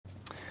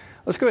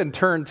Let's go ahead and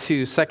turn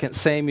to 2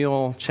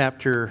 Samuel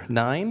chapter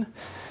 9.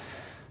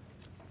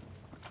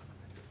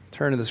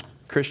 Turn to the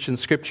Christian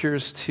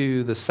scriptures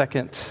to the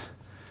second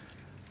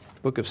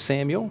book of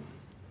Samuel.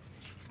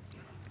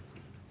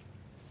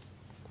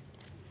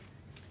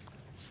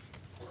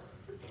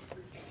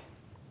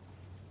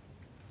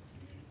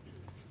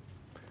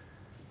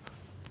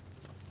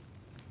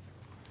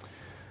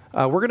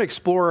 We're going to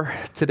explore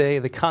today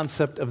the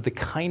concept of the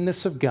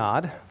kindness of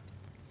God.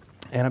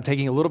 And I'm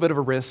taking a little bit of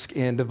a risk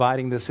in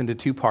dividing this into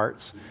two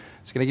parts.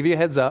 Just going to give you a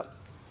heads up.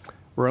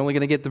 We're only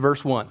going to get to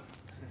verse 1.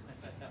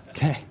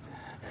 Okay.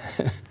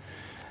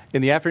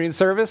 In the afternoon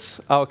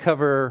service, I'll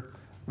cover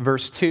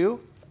verse 2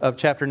 of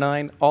chapter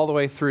 9 all the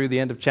way through the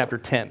end of chapter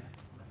 10.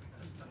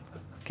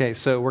 Okay,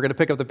 so we're going to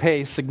pick up the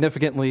pace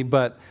significantly,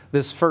 but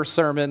this first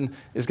sermon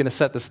is going to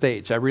set the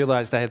stage. I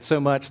realized I had so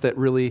much that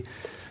we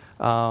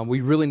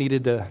really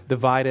needed to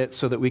divide it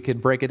so that we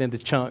could break it into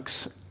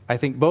chunks. I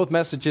think both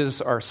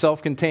messages are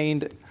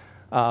self-contained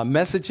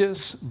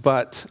messages,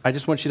 but I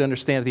just want you to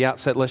understand at the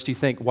outset, lest you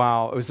think,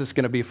 wow, is this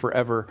going to be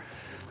forever,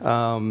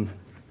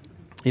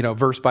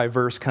 verse by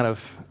verse kind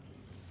of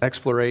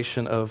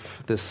exploration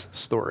of this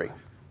story.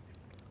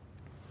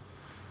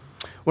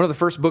 One of the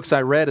first books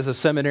I read as a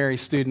seminary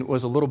student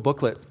was a little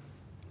booklet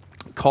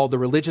called The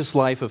Religious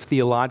Life of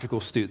Theological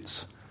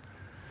Students.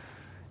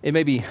 It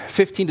may be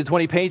 15 to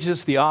 20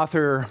 pages. The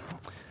author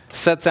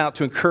sets out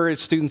to encourage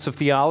students of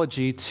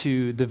theology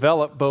to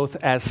develop both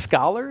as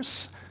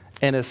scholars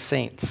and as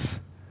saints.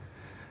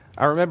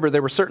 I remember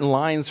there were certain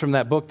lines from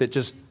that book that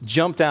just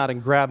jumped out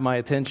and grabbed my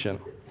attention.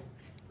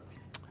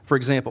 For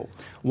example,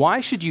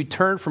 why should you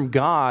turn from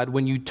God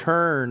when you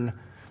turn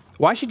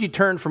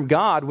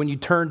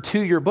to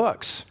your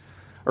books,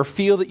 or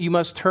feel that you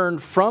must turn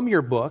from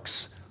your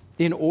books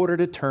in order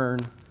to turn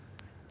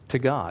to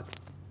God?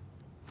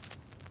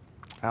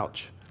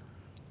 Ouch.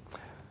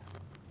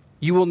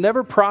 You will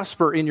never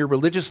prosper in your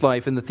religious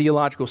life in the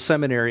theological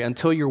seminary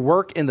until your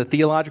work in the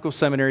theological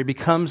seminary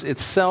becomes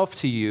itself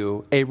to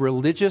you a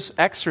religious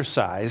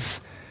exercise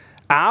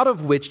out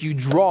of which you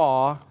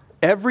draw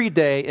every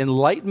day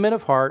enlightenment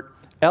of heart,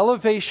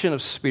 elevation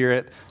of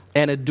spirit,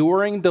 and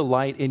adoring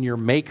delight in your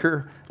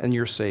Maker and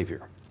your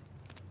Savior.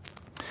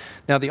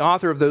 Now, the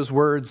author of those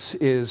words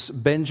is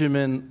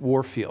Benjamin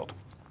Warfield,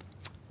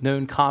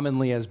 known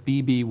commonly as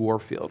B.B.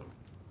 Warfield.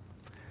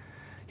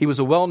 He was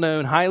a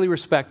well-known, highly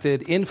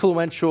respected,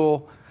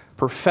 influential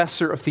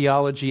professor of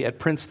theology at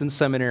Princeton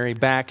Seminary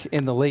back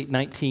in the late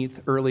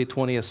 19th, early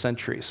 20th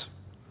centuries.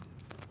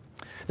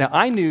 Now,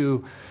 I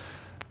knew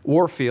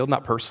Warfield,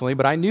 not personally,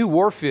 but I knew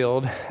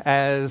Warfield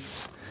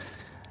as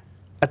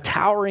a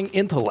towering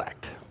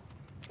intellect,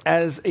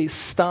 as a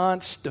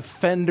staunch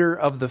defender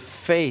of the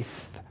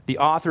faith, the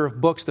author of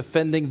books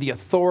defending the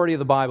authority of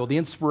the Bible, the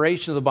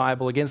inspiration of the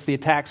Bible against the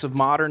attacks of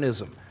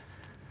modernism.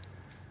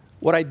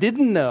 What I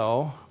didn't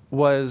know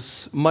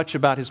was much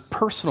about his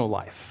personal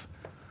life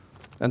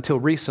until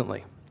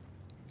recently.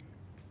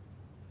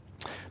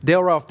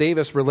 Dale Ralph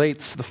Davis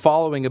relates the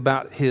following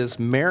about his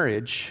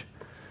marriage.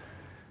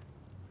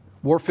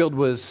 Warfield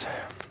was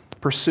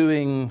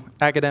pursuing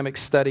academic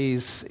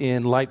studies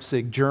in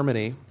Leipzig,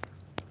 Germany,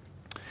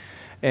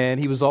 and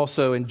he was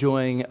also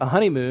enjoying a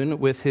honeymoon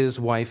with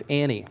his wife,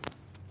 Annie.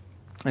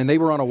 And they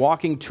were on a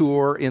walking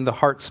tour in the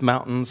Harz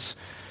Mountains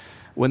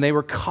when they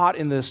were caught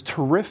in this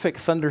terrific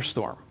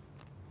thunderstorm.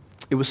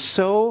 It was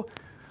such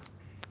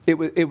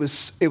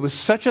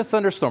a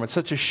thunderstorm, it's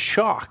such a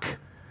shock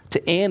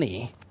to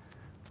Annie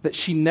that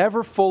she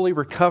never fully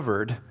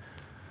recovered,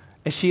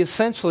 and she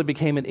essentially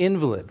became an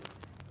invalid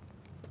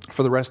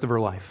for the rest of her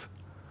life.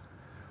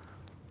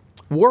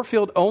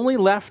 Warfield only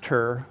left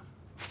her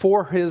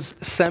for his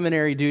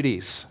seminary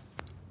duties,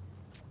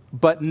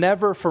 but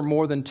never for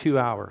more than 2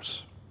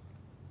 hours.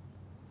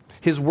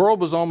 His world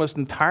was almost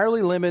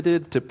entirely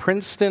limited to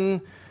Princeton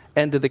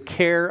and to the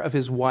care of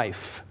his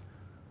wife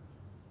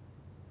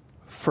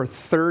for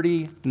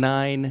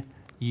 39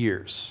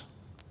 years.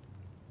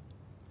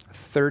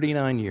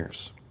 39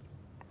 years.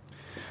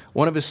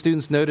 One of his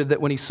students noted that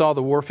when he saw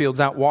the Warfields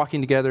out walking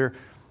together,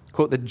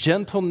 quote, the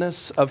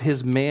gentleness of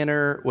his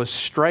manner was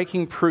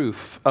striking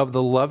proof of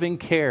the loving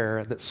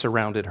care that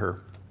surrounded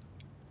her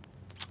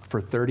for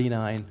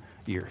 39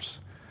 years.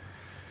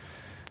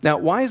 Now,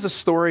 why is a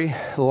story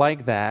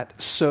like that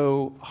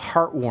so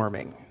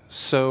heartwarming,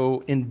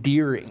 so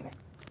endearing,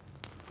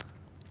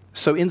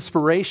 so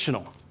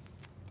inspirational,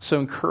 so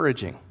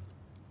encouraging?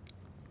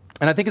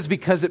 And I think it's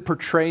because it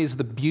portrays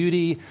the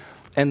beauty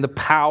and the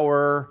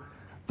power,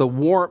 the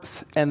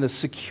warmth and the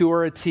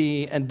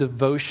security and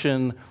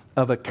devotion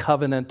of a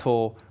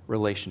covenantal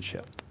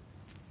relationship.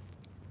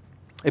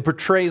 It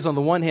portrays, on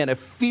the one hand, a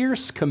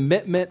fierce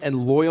commitment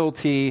and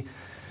loyalty,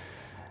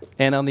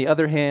 and on the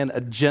other hand, a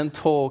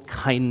gentle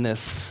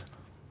kindness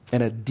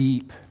and a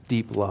deep,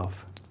 deep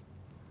love.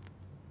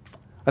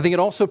 I think it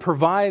also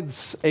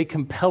provides a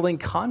compelling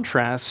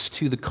contrast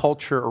to the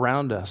culture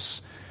around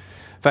us.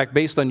 In fact,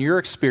 based on your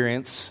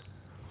experience,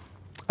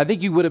 I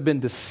think you would have been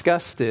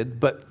disgusted,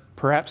 but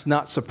perhaps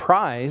not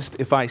surprised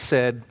if I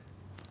said,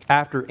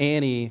 after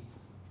Annie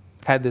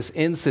had this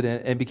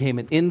incident and became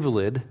an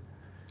invalid,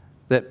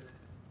 that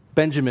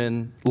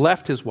Benjamin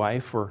left his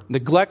wife or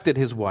neglected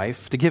his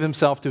wife to give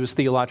himself to his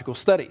theological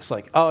studies.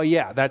 Like, oh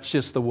yeah, that's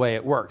just the way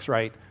it works,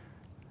 right?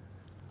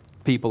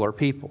 People are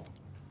people.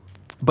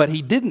 But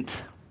he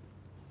didn't.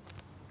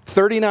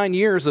 39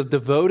 years of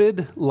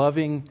devoted,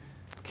 loving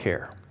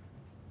care.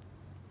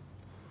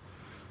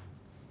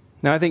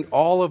 Now, I think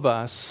all of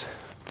us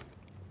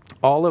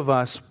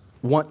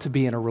want to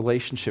be in a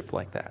relationship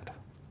like that.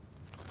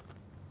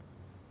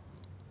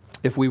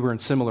 If we were in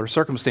similar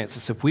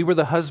circumstances, if we were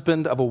the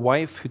husband of a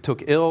wife who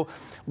took ill,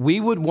 we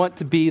would want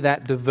to be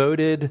that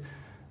devoted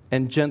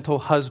and gentle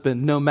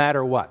husband no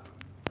matter what.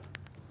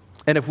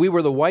 And if we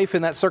were the wife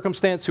in that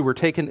circumstance who were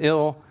taken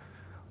ill,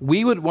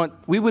 we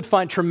would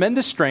find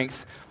tremendous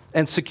strength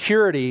and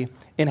security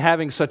in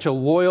having such a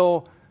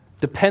loyal,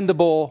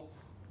 dependable,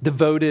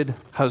 devoted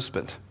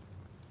husband.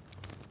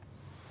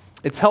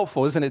 It's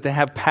helpful, isn't it, to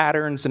have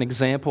patterns and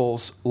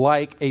examples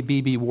like a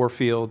B.B.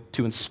 Warfield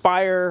to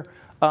inspire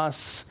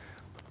us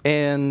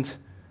and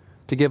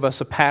to give us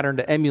a pattern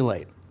to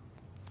emulate.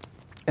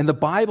 And the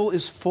Bible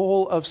is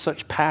full of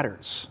such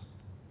patterns.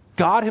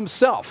 God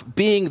himself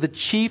being the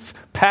chief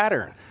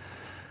pattern,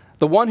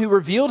 the one who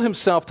revealed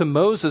himself to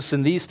Moses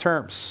in these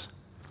terms.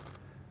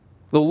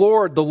 The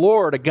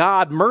Lord, a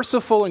God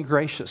merciful and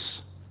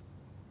gracious,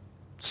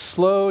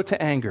 slow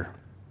to anger,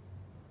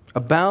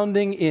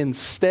 abounding in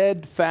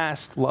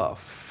steadfast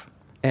love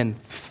and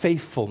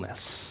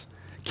faithfulness,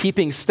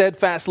 keeping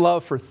steadfast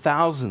love for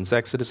thousands,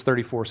 Exodus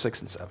 34,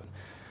 6 and 7.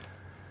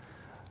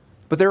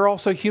 But there are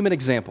also human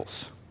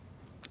examples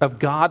of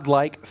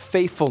God-like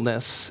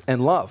faithfulness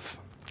and love.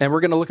 And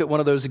we're going to look at one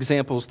of those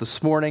examples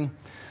this morning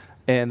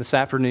and this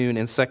afternoon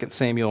in 2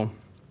 Samuel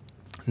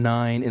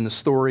 9 in the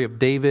story of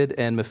David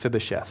and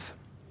Mephibosheth.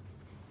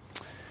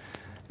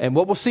 And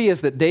what we'll see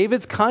is that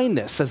David's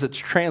kindness, as it's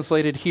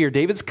translated here,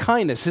 David's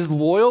kindness, his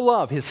loyal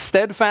love, his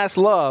steadfast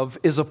love,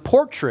 is a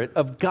portrait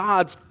of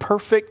God's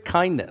perfect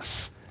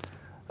kindness,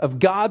 of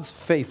God's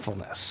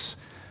faithfulness.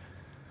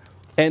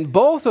 And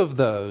both of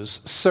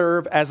those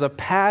serve as a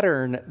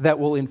pattern that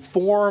will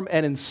inform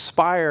and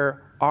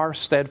inspire our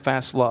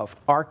steadfast love,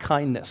 our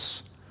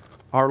kindness,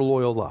 our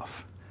loyal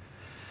love.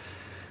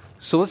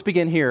 So let's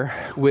begin here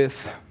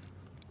with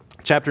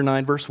chapter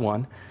 9, verse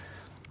 1,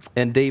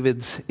 and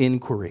David's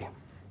inquiry.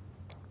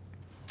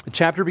 The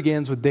chapter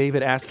begins with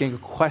David asking a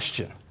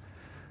question.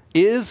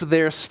 Is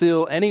there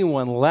still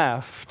anyone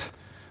left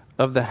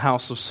of the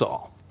house of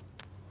Saul?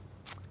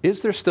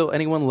 Is there still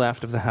anyone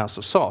left of the house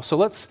of Saul? So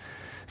let's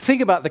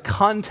think about the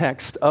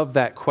context of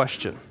that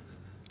question.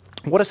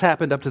 What has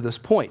happened up to this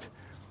point?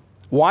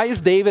 Why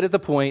is David at the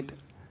point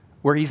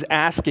where he's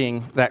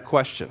asking that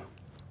question?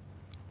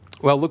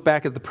 Well, look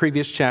back at the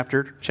previous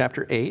chapter,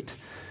 chapter 8.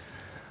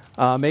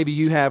 Maybe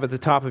you have at the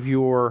top of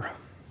your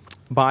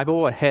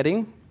Bible a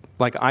heading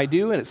like I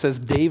do, and it says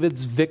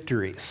David's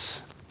victories.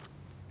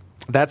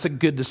 That's a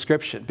good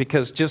description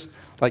because just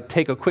like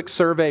take a quick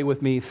survey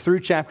with me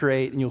through chapter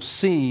 8 and you'll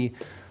see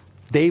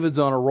David's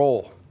on a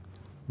roll.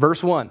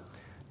 Verse 1,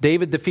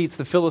 David defeats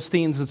the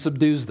Philistines and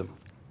subdues them.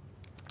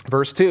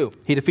 Verse 2,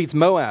 he defeats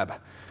Moab,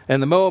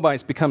 and the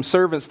Moabites become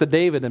servants to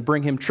David and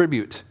bring him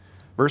tribute.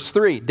 Verse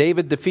 3,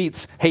 David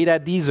defeats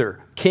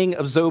Hadadezer, king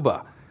of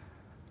Zobah.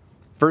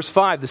 Verse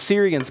 5, the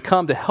Syrians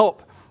come to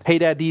help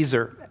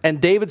Hadadezer, and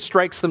David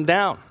strikes them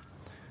down.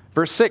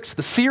 Verse 6,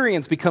 the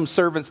Syrians become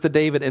servants to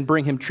David and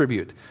bring him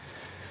tribute.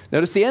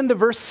 Notice the end of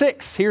verse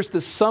 6. Here's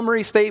the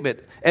summary statement.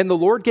 And the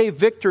Lord gave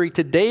victory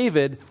to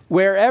David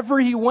wherever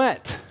he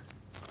went.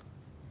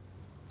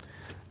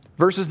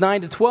 Verses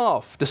 9 to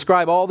 12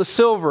 describe all the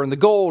silver and the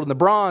gold and the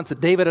bronze that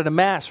David had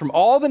amassed from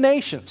all the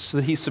nations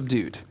that he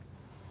subdued.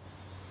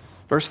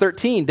 Verse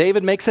 13,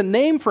 David makes a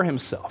name for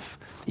himself.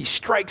 He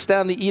strikes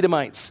down the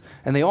Edomites,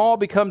 and they all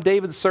become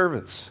David's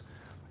servants.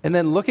 And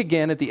then look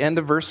again at the end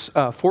of verse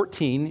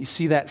 14. You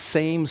see that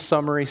same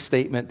summary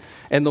statement.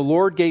 And the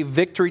Lord gave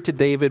victory to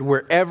David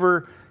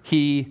wherever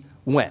he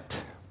went.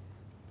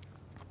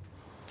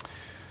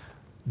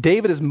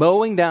 David is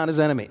mowing down his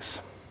enemies,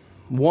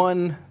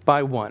 one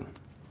by one.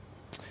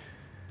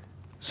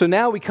 So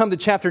now we come to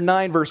chapter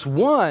 9, verse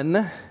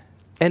 1,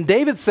 and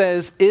David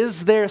says,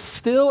 is there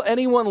still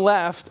anyone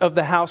left of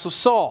the house of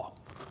Saul?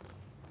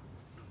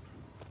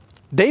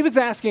 David's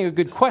asking a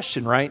good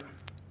question, right?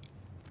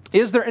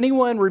 Is there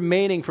anyone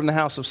remaining from the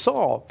house of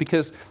Saul?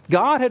 Because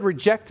God had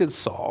rejected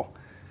Saul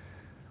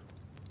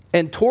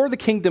and tore the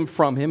kingdom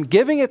from him,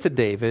 giving it to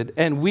David.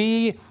 And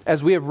we,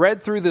 as we have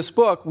read through this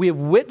book, we have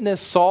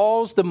witnessed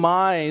Saul's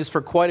demise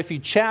for quite a few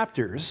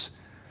chapters.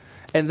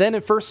 And then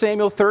in 1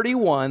 Samuel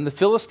 31, the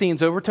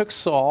Philistines overtook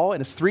Saul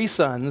and his 3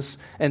 sons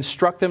and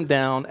struck them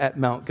down at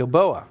Mount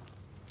Gilboa.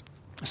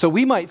 So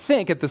we might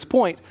think at this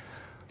point,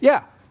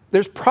 yeah,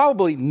 there's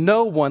probably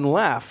no one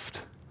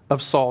left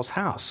of Saul's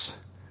house.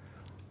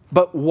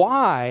 But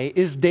why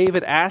is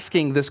David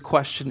asking this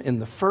question in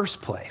the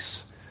first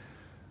place?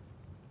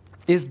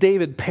 Is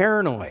David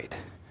paranoid?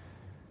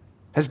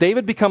 Has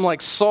David become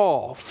like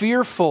Saul,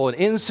 fearful and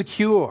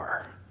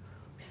insecure?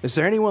 Is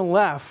there anyone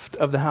left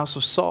of the house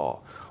of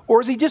Saul? Or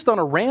is he just on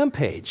a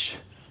rampage?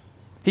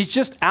 He's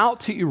just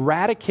out to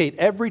eradicate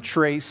every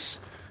trace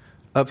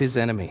of his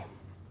enemy.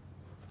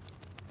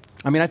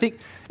 I mean, I think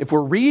if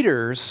we're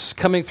readers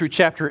coming through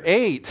chapter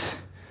 8,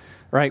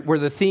 right, where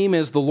the theme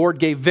is the Lord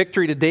gave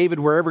victory to David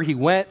wherever he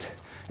went,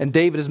 and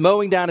David is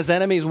mowing down his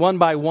enemies one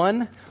by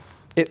one,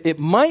 it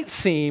might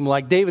seem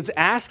like David's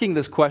asking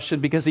this question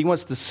because he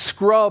wants to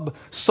scrub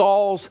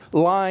Saul's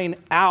line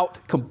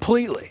out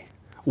completely,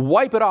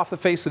 wipe it off the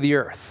face of the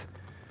earth.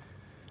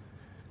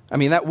 I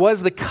mean, that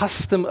was the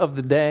custom of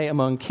the day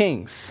among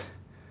kings.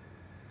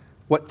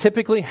 What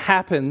typically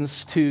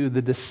happens to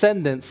the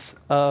descendants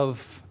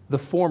of the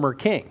former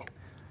king,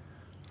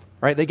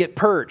 right? They get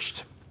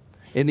purged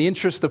in the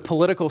interest of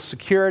political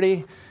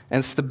security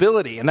and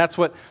stability. And that's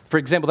what, for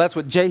example, that's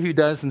what Jehu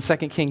does in 2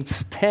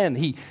 Kings 10.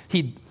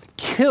 He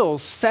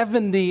kills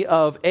 70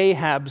 of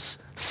Ahab's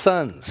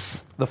sons,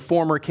 the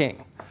former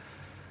king.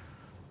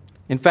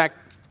 In fact,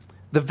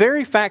 the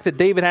very fact that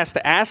David has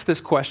to ask this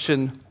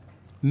question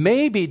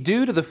may be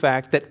due to the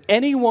fact that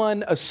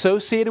anyone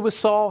associated with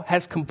Saul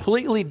has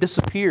completely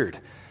disappeared.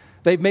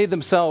 They've made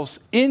themselves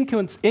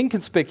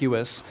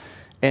inconspicuous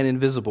and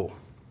invisible.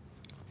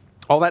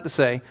 All that to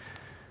say,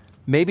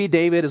 maybe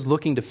David is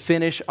looking to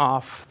finish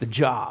off the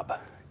job.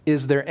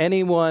 Is there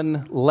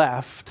anyone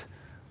left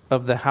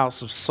of the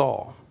house of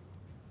Saul?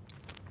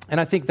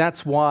 And I think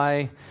that's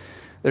why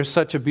there's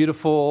such a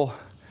beautiful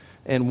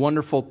and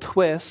wonderful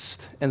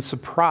twist and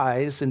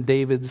surprise in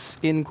David's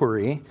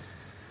inquiry.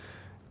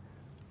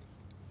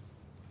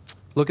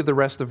 Look at the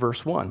rest of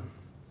verse 1.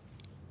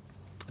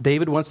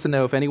 David wants to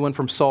know if anyone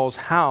from Saul's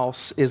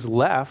house is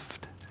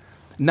left,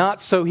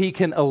 not so he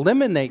can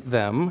eliminate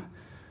them,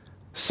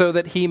 so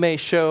that he may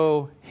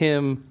show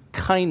him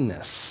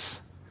kindness.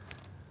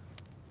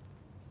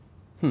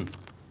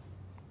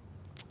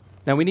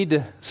 Now we need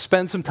to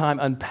spend some time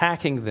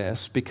unpacking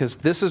this because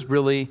this is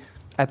really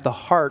at the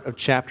heart of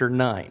chapter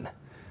 9.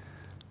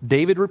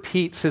 David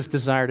repeats his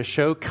desire to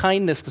show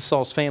kindness to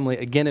Saul's family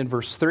again in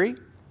verse 3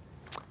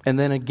 and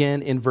then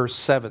again in verse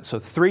 7. So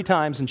 3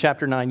 times in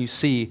chapter 9 you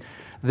see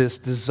this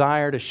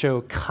desire to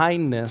show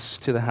kindness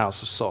to the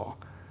house of Saul.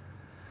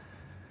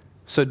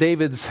 So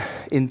David's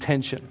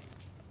intention.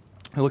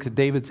 We look at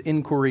David's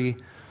inquiry.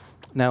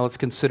 Now let's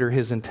consider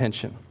his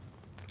intention.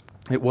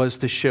 It was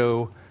to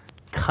show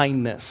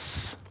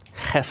kindness,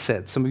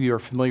 hesed. Some of you are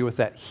familiar with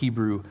that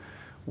Hebrew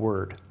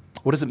word.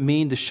 What does it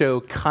mean to show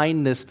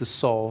kindness to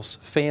Saul's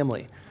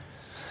family?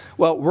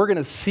 Well, we're going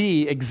to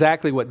see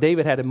exactly what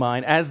David had in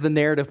mind as the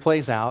narrative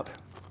plays out,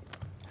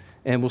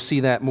 and we'll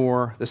see that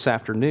more this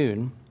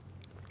afternoon.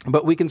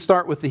 But we can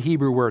start with the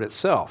Hebrew word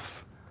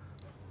itself.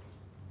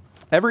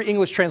 Every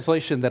English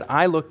translation that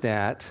I looked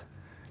at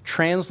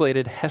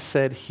translated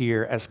hesed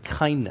here as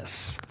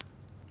kindness.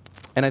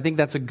 And I think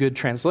that's a good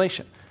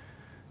translation.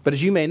 But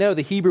as you may know,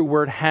 the Hebrew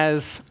word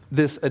has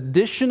this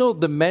additional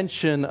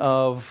dimension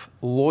of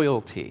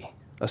loyalty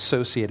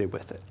associated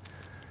with it.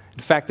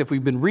 In fact, if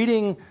we've been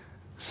reading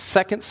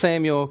 2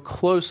 Samuel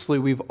closely,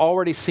 we've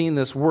already seen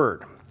this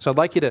word. So I'd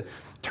like you to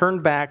turn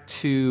back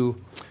to,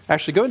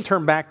 actually go and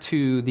turn back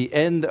to the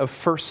end of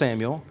 1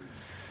 Samuel.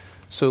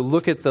 So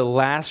look at the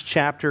last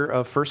chapter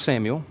of 1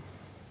 Samuel.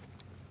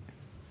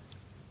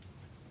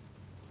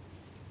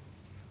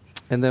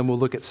 And then we'll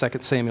look at 2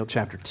 Samuel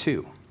chapter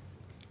 2.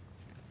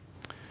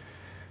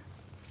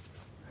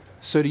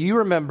 So do you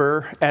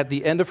remember at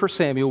the end of 1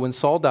 Samuel when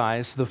Saul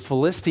dies, the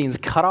Philistines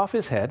cut off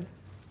his head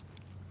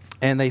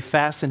and they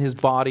fasten his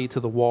body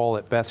to the wall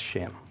at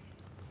Bethshan.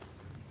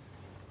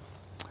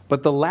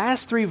 But the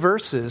last 3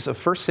 verses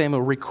of 1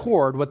 Samuel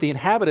record what the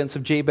inhabitants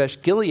of Jabesh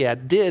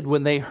Gilead did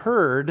when they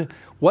heard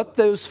what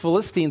those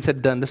Philistines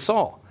had done to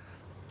Saul.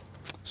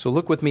 So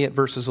look with me at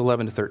verses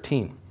 11 to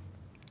 13.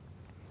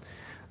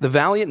 The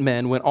valiant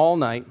men went all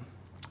night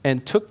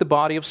and took the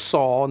body of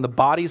Saul and the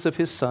bodies of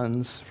his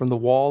sons from the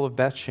wall of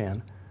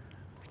Bethshan.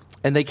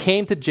 And they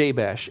came to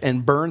Jabesh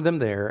and burned them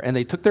there, and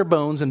they took their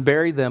bones and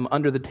buried them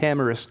under the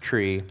tamarisk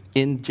tree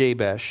in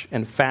Jabesh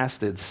and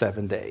fasted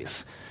 7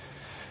 days.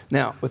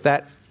 Now, with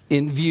that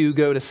in view,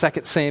 go to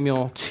 2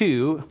 Samuel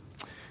 2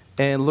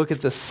 and look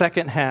at the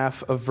second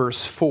half of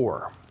verse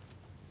 4.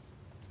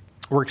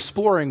 We're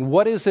exploring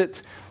what is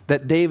it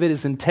that David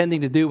is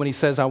intending to do when he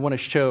says, I want to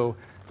show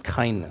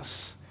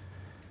kindness.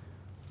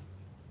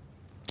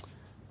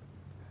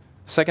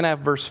 Second half,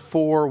 verse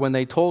 4, when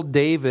they told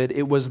David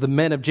it was the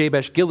men of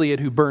Jabesh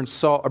Gilead who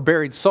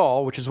buried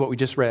Saul, which is what we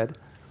just read,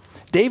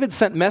 David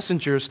sent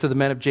messengers to the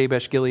men of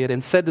Jabesh Gilead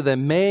and said to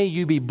them, may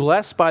you be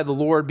blessed by the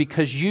Lord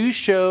because you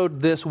showed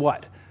this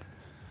what?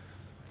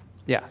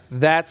 Yeah,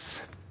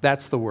 that's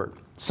the word.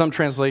 Some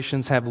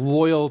translations have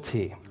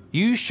loyalty.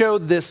 You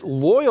showed this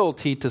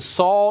loyalty to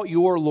Saul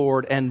your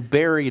Lord and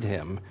buried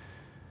him.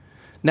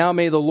 Now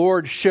may the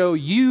Lord show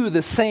you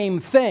the same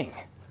thing.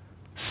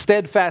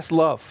 Steadfast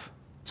love.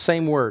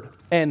 Same word.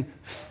 And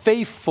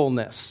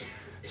faithfulness.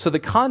 So the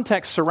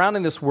context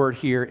surrounding this word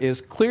here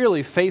is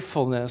clearly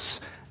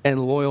faithfulness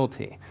and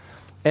loyalty.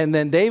 And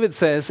then David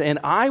says, and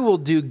I will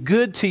do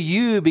good to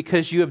you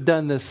because you have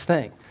done this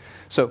thing.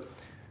 So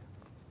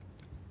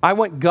I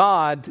want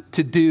God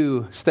to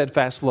do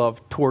steadfast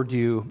love toward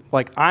you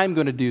like I'm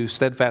going to do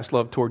steadfast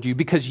love toward you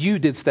because you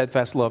did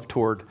steadfast love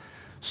toward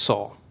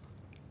Saul.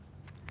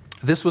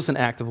 This was an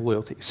act of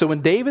loyalty. So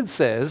when David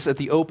says at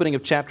the opening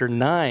of chapter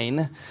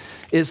 9,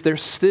 is there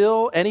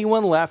still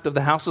anyone left of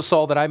the house of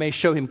Saul that I may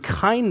show him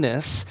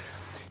kindness?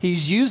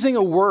 He's using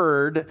a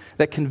word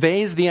that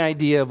conveys the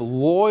idea of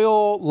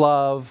loyal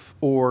love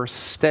or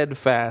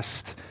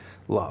steadfast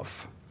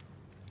love.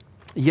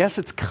 Yes,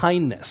 it's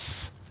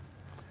kindness,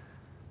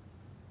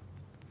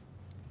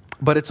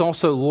 but it's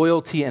also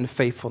loyalty and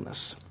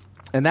faithfulness.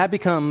 And that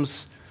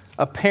becomes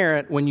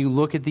apparent when you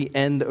look at the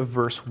end of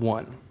verse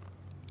 1.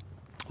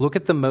 Look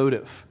at the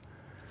motive.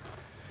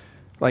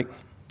 Like,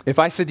 if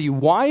I said to you,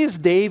 why is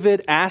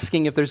David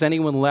asking if there's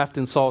anyone left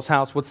in Saul's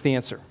house? What's the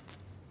answer?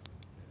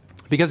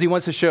 Because he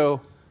wants to show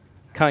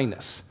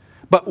kindness.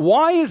 But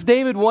why is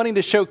David wanting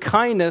to show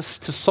kindness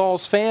to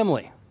Saul's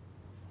family?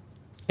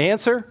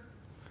 Answer?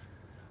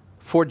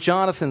 For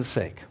Jonathan's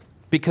sake.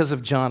 Because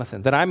of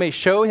Jonathan. That I may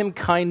show him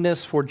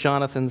kindness for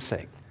Jonathan's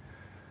sake.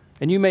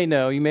 And you may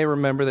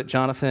remember that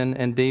Jonathan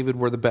and David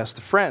were the best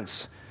of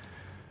friends.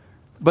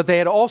 But they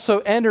had also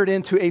entered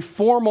into a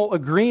formal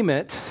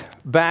agreement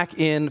back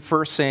in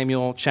 1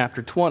 Samuel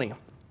chapter 20.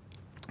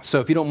 So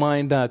if you don't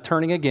mind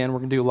turning again, we're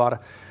going to do a lot of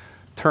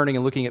turning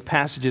and looking at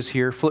passages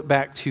here. Flip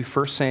back to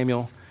 1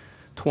 Samuel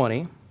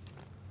 20.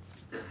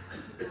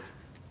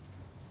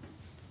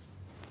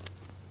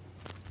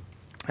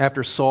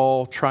 After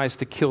Saul tries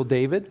to kill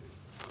David,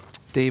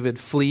 David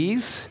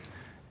flees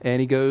and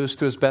he goes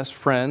to his best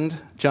friend,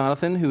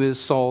 Jonathan, who is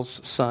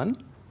Saul's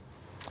son.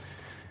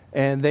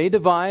 And they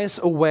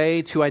devise a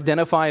way to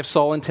identify if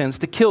Saul intends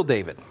to kill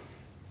David.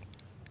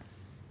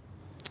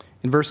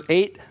 In verse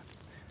 8,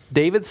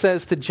 David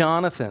says to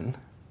Jonathan,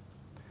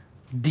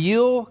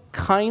 deal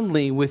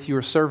kindly with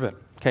your servant.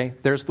 Okay,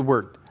 there's the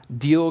word.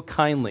 Deal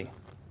kindly.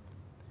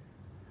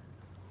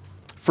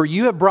 For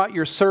you have brought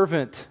your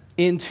servant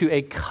into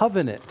a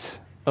covenant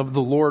of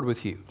the Lord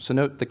with you. So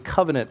note the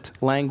covenant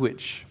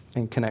language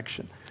and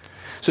connection.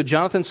 So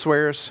Jonathan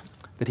swears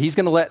that he's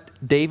going to let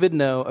David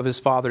know of his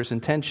father's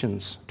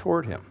intentions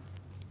toward him.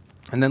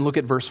 And then look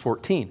at verse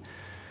 14.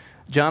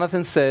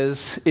 Jonathan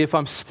says, if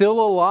I'm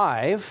still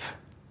alive,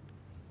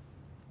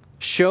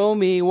 show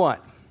me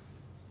what?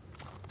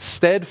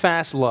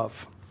 Steadfast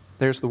love.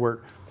 There's the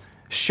word.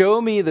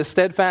 Show me the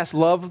steadfast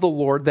love of the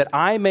Lord that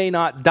I may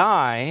not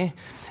die,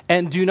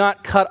 and do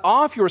not cut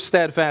off your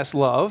steadfast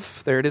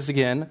love, there it is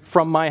again,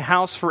 from my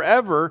house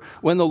forever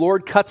when the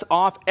Lord cuts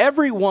off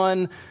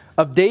everyone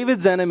of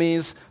David's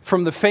enemies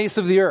from the face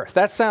of the earth.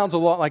 That sounds a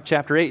lot like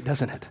chapter 8,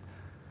 doesn't it?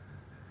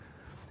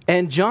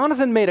 And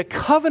Jonathan made a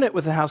covenant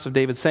with the house of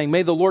David, saying,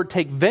 may the Lord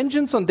take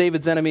vengeance on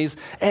David's enemies.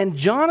 And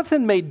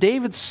Jonathan made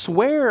David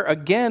swear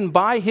again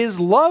by his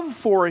love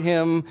for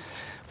him,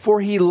 for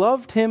he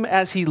loved him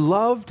as he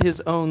loved his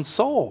own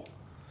soul.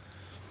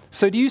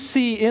 So do you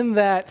see in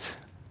that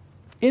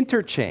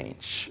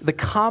interchange the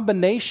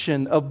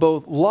combination of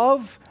both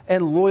love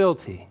and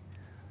loyalty?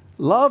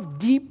 Love,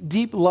 deep,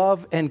 deep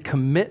love and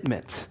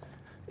commitment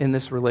in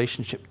this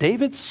relationship.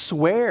 David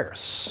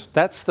swears.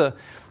 That's the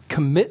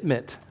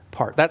commitment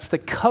part. That's the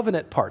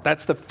covenant part.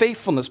 That's the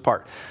faithfulness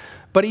part.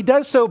 But he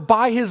does so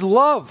by his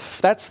love.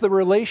 That's the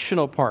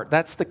relational part.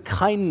 That's the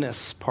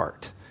kindness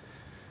part.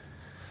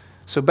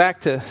 So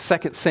back to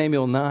 2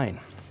 Samuel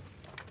 9.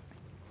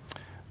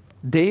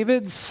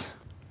 David's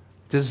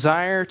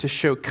desire to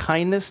show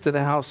kindness to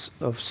the house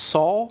of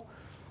Saul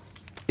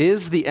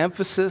is the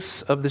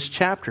emphasis of this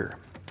chapter.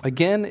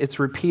 Again, it's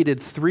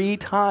repeated 3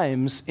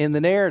 times in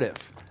the narrative.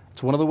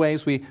 It's one of the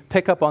ways we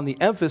pick up on the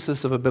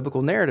emphasis of a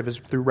biblical narrative is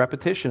through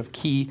repetition of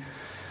key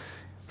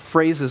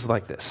phrases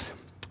like this.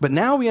 But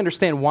now we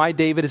understand why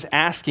David is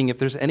asking if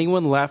there's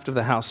anyone left of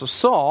the house of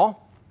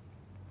Saul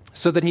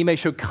so that he may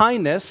show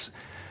kindness,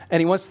 and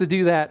he wants to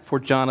do that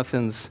for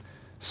Jonathan's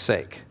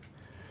sake.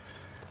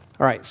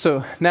 All right,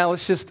 so now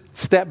let's just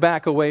step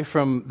back away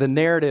from the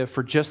narrative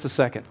for just a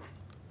second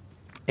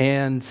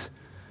and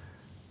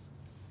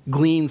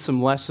glean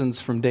some lessons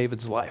from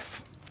David's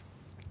life.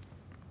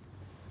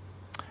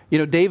 You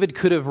know, David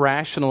could have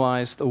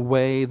rationalized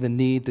away the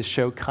need to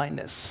show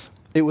kindness.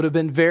 It would have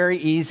been very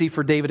easy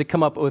for David to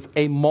come up with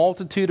a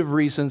multitude of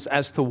reasons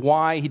as to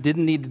why he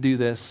didn't need to do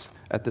this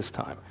at this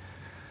time.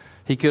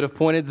 He could have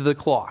pointed to the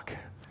clock.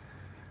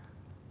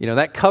 You know,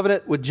 that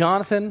covenant with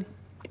Jonathan,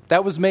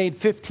 that was made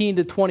 15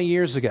 to 20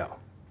 years ago.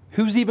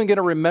 Who's even going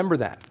to remember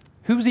that?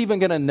 Who's even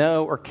going to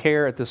know or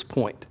care at this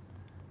point?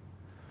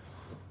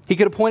 He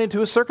could have pointed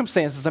to his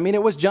circumstances. I mean,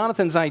 it was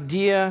Jonathan's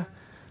idea.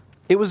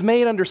 It was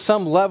made under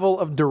some level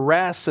of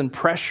duress and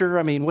pressure.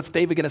 I mean, what's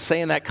David going to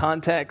say in that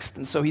context?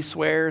 And so he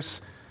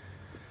swears.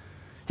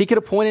 He could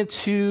have pointed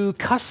to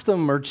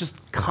custom or just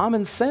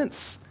common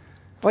sense.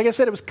 Like I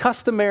said, it was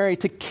customary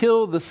to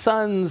kill the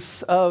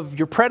sons of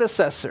your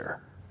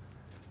predecessor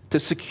to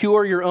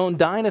secure your own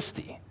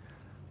dynasty.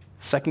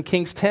 2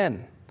 Kings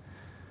 10.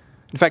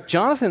 In fact,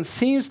 Jonathan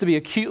seems to be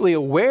acutely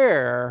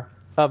aware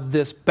of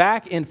this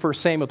back in 1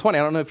 Samuel 20.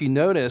 I don't know if you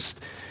noticed.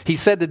 He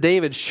said to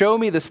David, "Show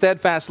me the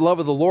steadfast love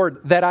of the Lord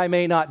that I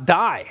may not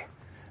die."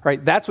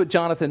 Right? That's what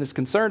Jonathan is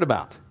concerned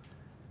about.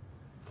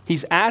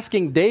 He's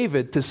asking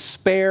David to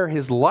spare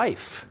his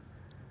life.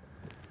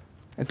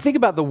 And think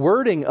about the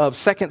wording of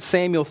 2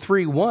 Samuel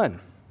 3:1.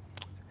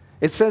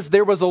 It says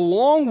there was a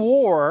long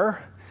war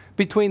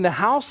between the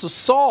house of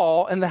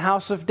Saul and the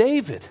house of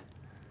David.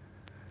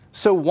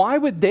 So why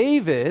would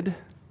David,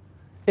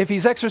 if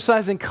he's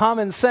exercising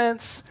common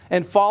sense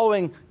and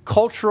following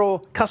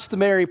cultural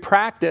customary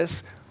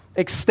practice,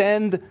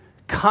 extend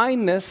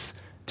kindness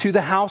to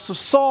the house of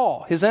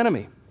Saul, his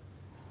enemy?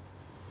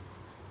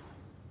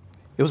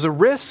 It was a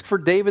risk for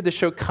David to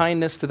show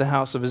kindness to the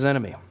house of his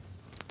enemy.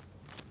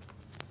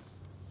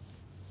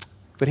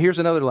 But here's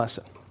another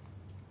lesson.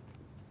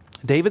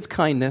 David's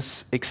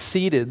kindness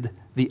exceeded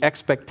the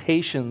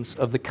expectations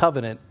of the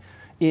covenant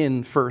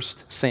in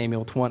 1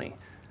 Samuel 20.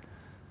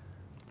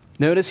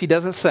 Notice he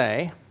doesn't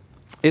say,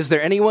 "Is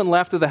there anyone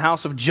left of the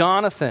house of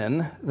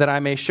Jonathan that I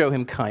may show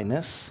him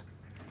kindness?"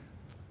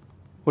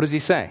 What does he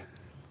say?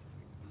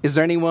 Is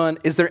there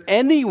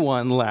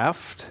anyone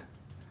left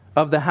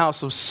of the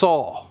house of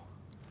Saul?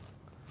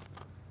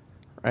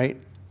 Right?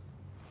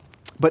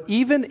 But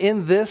even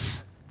in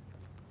this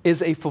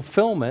is a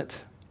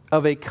fulfillment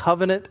of a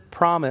covenant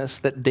promise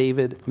that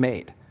David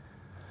made.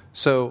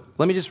 So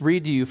let me just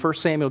read to you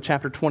 1 Samuel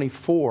chapter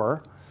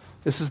 24.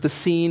 This is the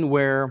scene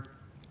where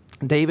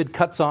David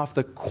cuts off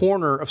the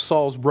corner of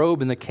Saul's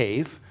robe in the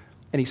cave,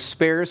 and he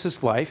spares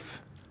his life.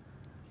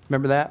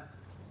 Remember that?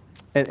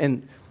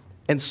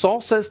 And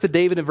Saul says to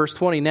David in verse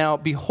 20, "Now,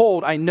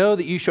 behold, I know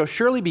that you shall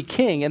surely be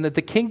king, and that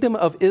the kingdom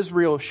of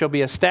Israel shall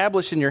be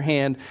established in your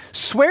hand.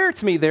 Swear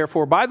to me,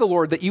 therefore, by the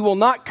Lord, that you will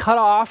not cut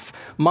off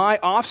my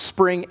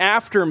offspring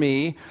after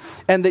me,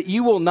 and that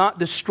you will not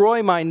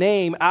destroy my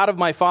name out of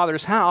my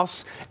father's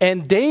house."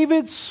 And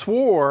David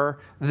swore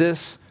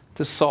this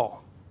to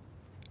Saul.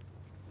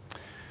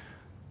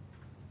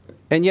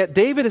 And yet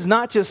David is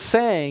not just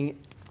saying,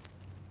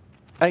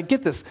 I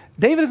get this.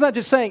 David is not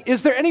just saying,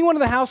 "Is there anyone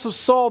in the house of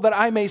Saul that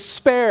I may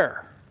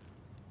spare?"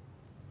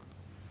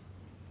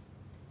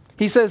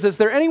 He says, "Is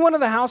there anyone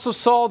in the house of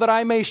Saul that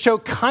I may show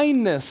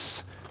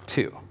kindness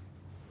to?"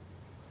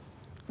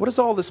 What does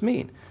all this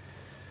mean?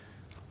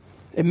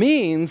 It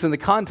means, in the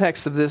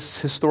context of this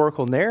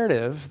historical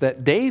narrative,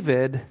 that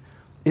David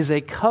is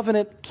a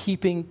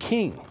covenant-keeping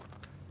king.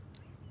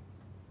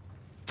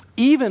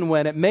 Even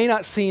when it may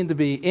not seem to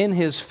be in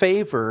his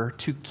favor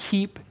to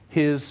keep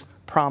his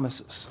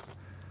promises.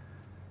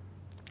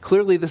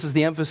 Clearly, this is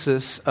the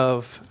emphasis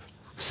of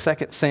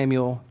 2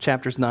 Samuel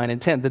chapters 9 and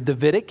 10. The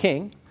Davidic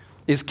king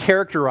is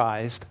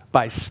characterized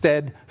by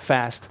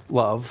steadfast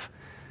love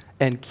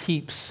and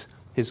keeps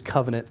his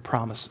covenant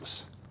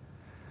promises.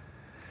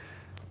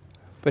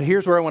 But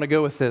here's where I want to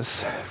go with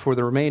this for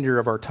the remainder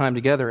of our time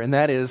together, and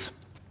that is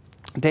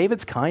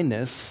David's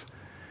kindness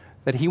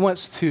that he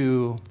wants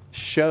to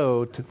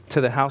show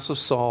to the house of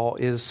Saul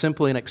is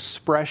simply an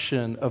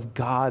expression of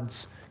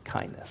God's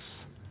kindness.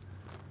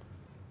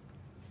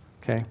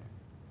 Okay?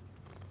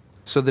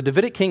 So the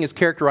Davidic king is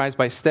characterized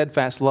by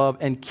steadfast love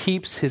and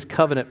keeps his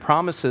covenant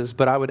promises.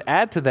 But I would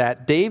add to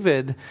that,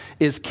 David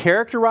is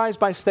characterized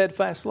by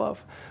steadfast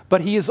love, but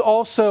he is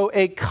also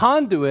a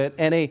conduit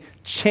and a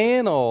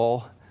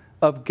channel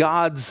of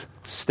God's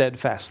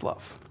steadfast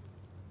love.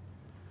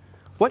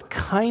 What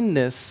kind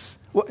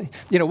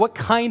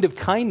of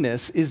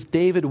kindness is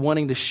David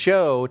wanting to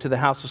show to the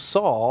house of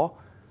Saul?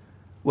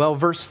 Well,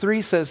 verse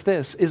 3 says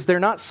this, "Is there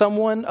not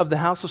someone of the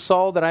house of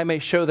Saul that I may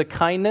show the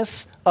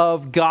kindness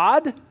of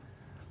God?"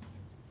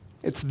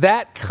 It's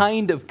that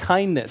kind of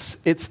kindness.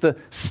 It's the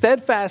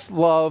steadfast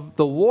love,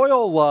 the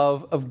loyal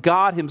love of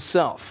God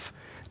himself.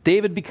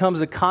 David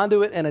becomes a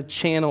conduit and a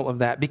channel of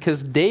that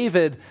because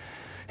David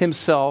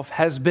himself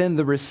has been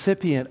the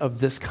recipient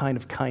of this kind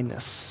of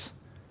kindness,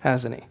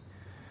 hasn't he?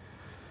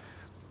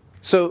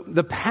 So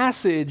the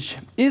passage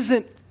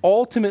isn't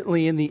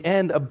ultimately in the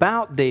end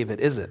about David,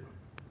 is it?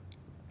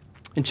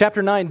 In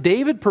chapter 9,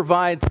 David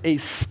provides a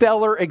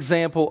stellar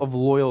example of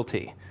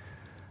loyalty.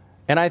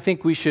 And I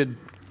think we should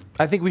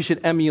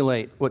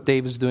emulate what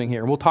David's doing here.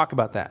 And we'll talk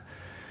about that.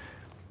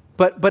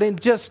 But in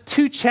just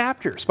 2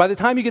 chapters, by the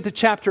time you get to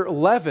chapter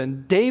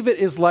 11, David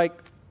is like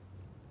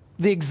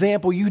the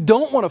example you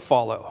don't want to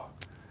follow.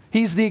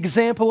 He's the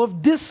example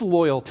of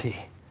disloyalty.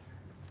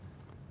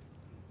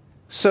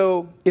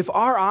 So if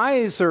our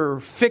eyes are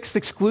fixed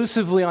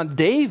exclusively on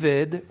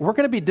David, we're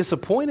going to be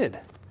disappointed.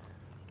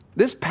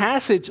 This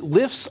passage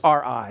lifts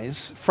our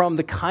eyes from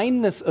the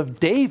kindness of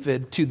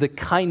David to the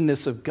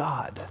kindness of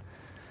God.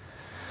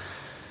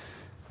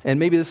 And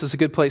maybe this is a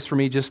good place for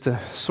me just to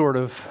sort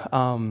of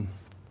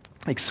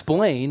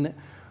explain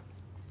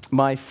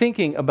my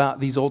thinking about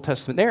these Old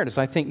Testament narratives.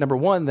 I think, number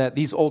one, that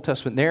these Old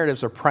Testament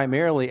narratives are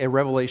primarily a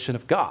revelation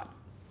of God.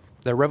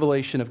 They're a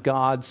revelation of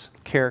God's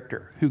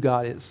character, who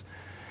God is.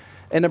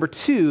 And number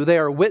two, they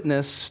are a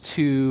witness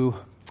to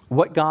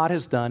what God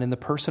has done in the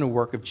person and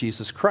work of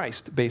Jesus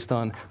Christ, based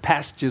on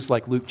passages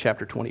like Luke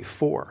chapter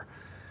 24.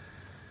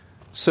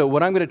 So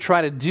what I'm going to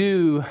try to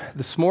do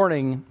this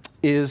morning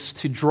is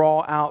to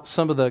draw out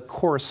some of the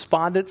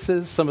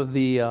correspondences, some of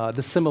the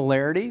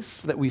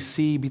similarities that we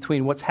see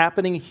between what's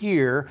happening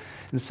here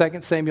in 2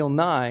 Samuel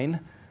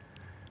 9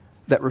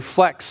 that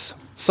reflects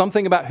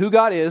something about who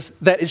God is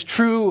that is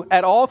true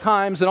at all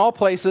times and all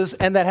places,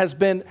 and that has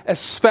been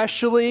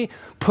especially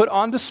put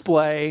on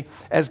display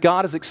as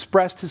God has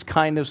expressed his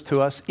kindness to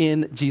us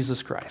in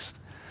Jesus Christ.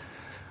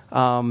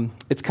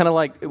 It's kind of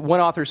like one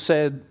author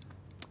said,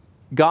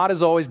 God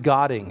is always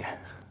Godding,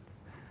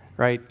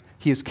 right?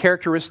 He is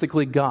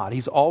characteristically God.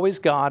 He's always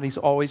God. He's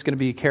always going to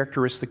be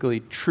characteristically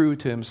true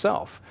to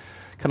himself.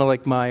 Kind of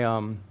like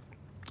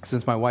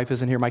since my wife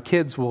isn't here, my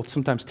kids will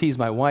sometimes tease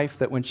my wife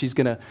that when she's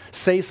going to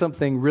say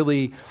something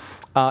really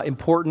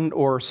important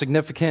or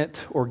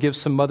significant or give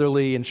some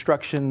motherly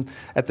instruction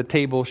at the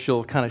table,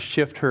 she'll kind of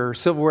shift her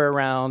silverware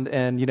around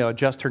and,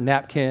 adjust her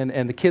napkin,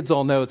 and the kids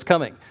all know it's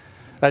coming.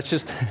 That's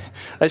just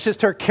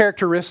her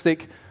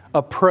characteristic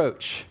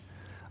approach.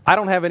 I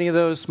don't have any of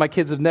those. My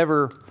kids have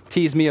never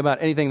teased me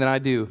about anything that I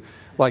do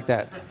like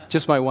that.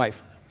 Just my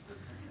wife.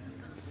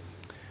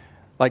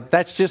 Like,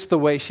 that's just the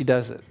way she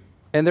does it.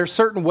 And there's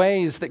certain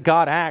ways that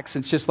God acts.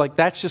 It's just like,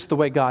 that's just the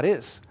way God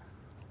is.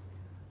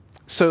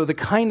 So the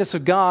kindness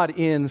of God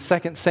in 2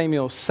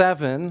 Samuel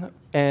 7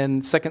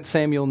 and 2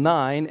 Samuel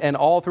 9 and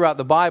all throughout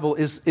the Bible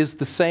is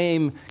the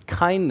same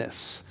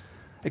kindness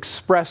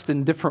expressed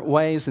in different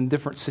ways in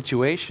different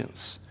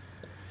situations.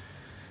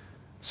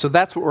 So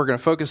that's what we're going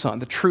to focus on,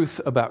 the truth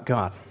about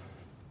God.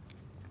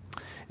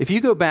 If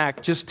you go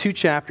back just 2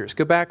 chapters,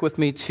 go back with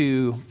me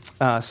to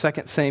 2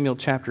 Samuel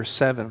chapter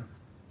 7.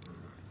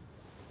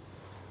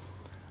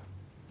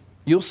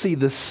 You'll see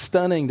this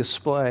stunning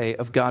display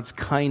of God's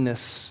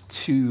kindness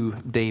to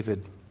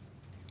David.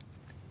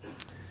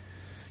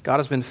 God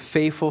has been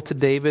faithful to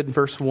David,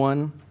 verse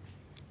 1.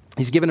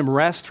 He's given him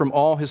rest from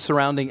all his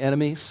surrounding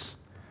enemies.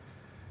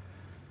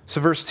 So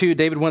verse 2,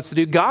 David wants to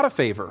do God a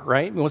favor,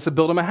 right? He wants to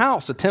build him a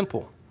house, a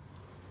temple.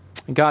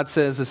 And God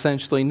says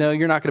essentially, no,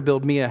 you're not going to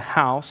build me a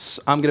house.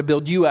 I'm going to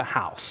build you a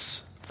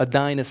house, a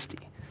dynasty.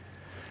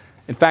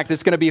 In fact,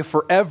 it's going to be a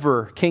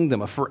forever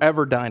kingdom, a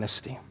forever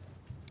dynasty.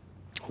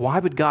 Why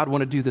would God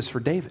want to do this for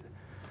David?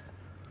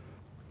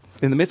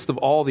 In the midst of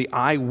all the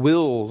I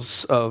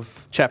wills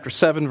of chapter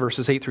 7,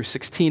 verses 8 through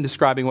 16,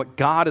 describing what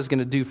God is going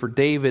to do for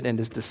David and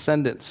his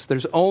descendants,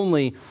 there's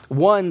only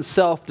one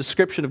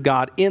self-description of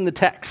God in the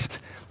text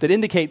that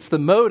indicates the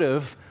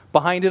motive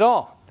behind it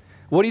all.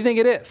 What do you think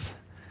it is?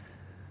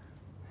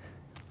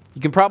 You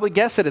can probably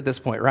guess it at this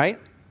point, right?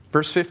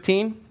 Verse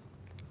 15,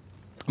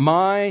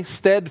 my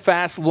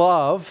steadfast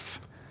love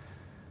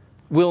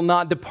will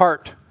not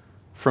depart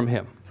from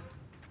him.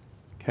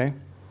 Okay?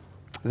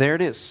 There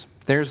it is.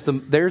 There's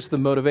the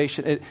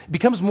motivation. It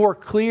becomes more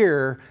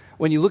clear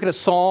when you look at a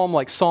psalm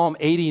like Psalm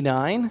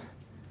 89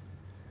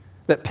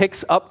 that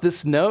picks up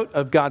this note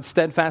of God's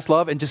steadfast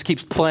love and just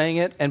keeps playing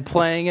it and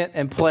playing it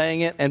and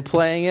playing it and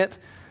playing it.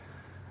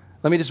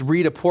 Let me just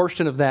read a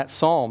portion of that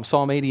psalm,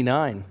 Psalm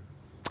 89.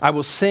 I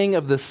will sing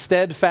of the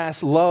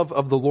steadfast love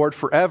of the Lord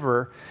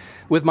forever.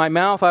 With my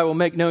mouth I will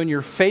make known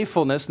your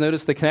faithfulness.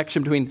 Notice the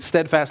connection between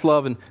steadfast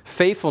love and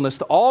faithfulness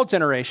to all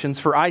generations.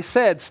 For I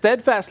said,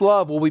 steadfast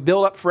love will be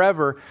built up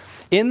forever.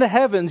 In the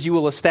heavens you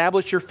will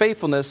establish your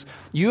faithfulness.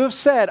 You have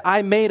said,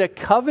 I made a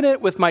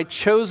covenant with my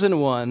chosen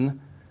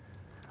one.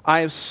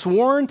 I have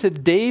sworn to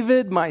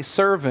David my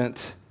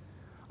servant,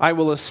 I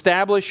will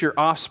establish your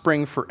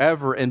offspring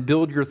forever and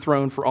build your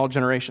throne for all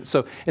generations.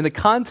 So in the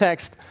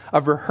context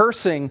of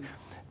rehearsing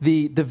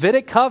the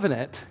Davidic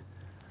covenant,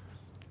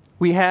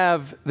 we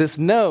have this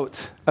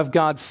note of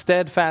God's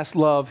steadfast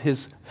love,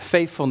 his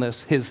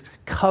faithfulness, his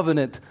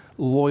covenant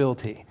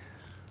loyalty.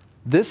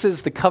 This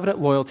is the covenant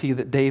loyalty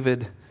that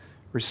David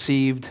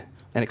received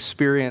and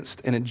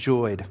experienced and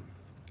enjoyed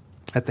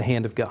at the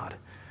hand of God.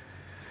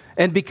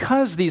 And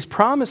because these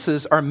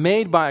promises are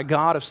made by a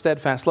God of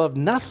steadfast love,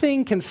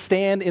 nothing can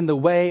stand in the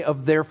way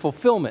of their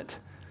fulfillment.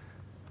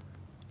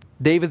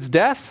 David's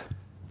death?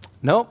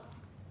 Nope.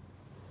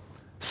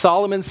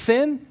 Solomon's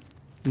sin?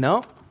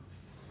 No.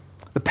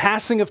 The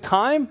passing of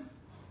time?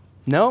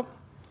 No.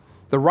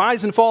 The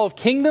rise and fall of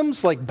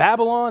kingdoms like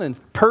Babylon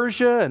and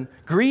Persia and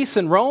Greece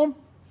and Rome?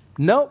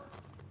 No.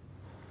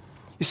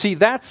 You see,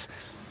 this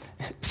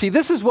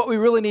is what we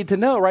really need to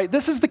know, right?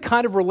 This is the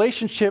kind of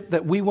relationship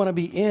that we want to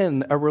be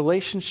in, a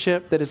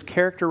relationship that is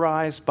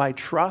characterized by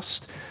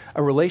trust,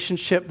 a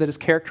relationship that is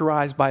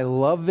characterized by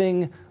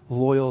loving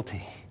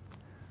loyalty.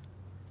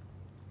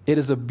 It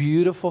is a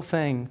beautiful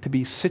thing to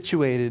be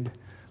situated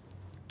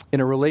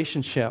in a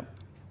relationship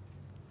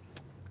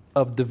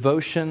of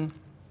devotion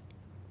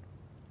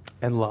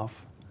and love.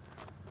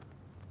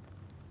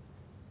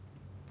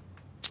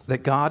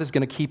 That God is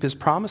going to keep his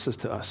promises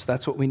to us.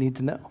 That's what we need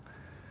to know.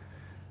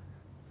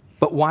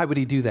 But why would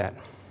he do that?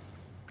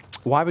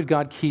 Why would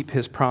God keep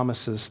his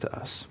promises to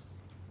us?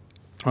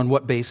 On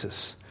what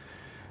basis?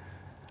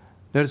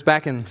 Notice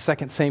back in 2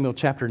 Samuel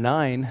chapter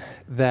 9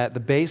 that the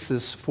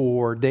basis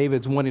for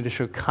David's wanting to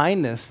show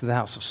kindness to the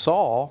house of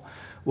Saul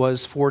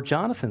was for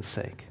Jonathan's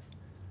sake.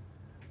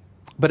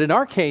 But in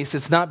our case,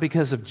 it's not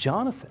because of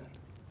Jonathan.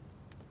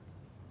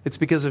 It's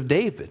because of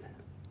David.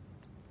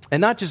 And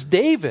not just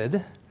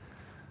David,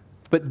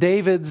 but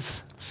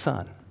David's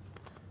son.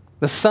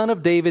 The son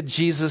of David,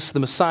 Jesus, the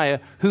Messiah,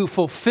 who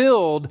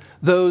fulfilled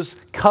those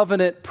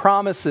covenant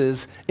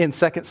promises in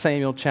 2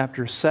 Samuel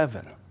chapter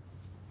 7.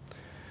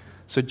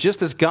 So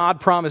just as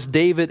God promised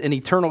David an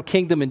eternal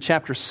kingdom in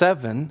chapter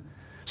 7,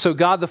 so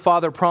God the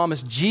Father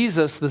promised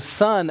Jesus, the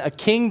Son, a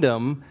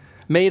kingdom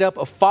made up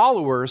of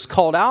followers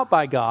called out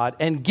by God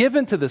and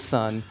given to the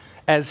Son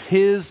as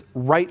his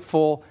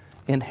rightful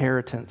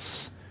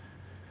inheritance.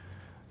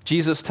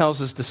 Jesus tells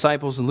his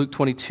disciples in Luke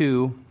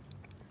 22,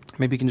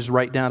 maybe you can just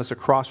write down as a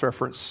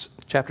cross-reference,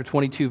 chapter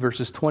 22,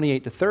 verses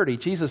 28 to 30.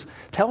 Jesus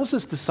tells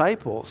his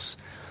disciples,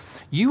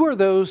 "You are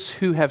those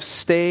who have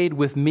stayed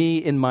with me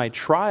in my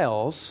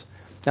trials."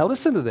 Now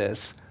listen to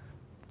this.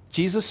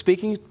 Jesus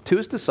speaking to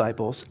his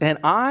disciples, "And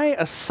I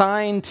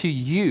assign to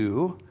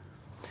you,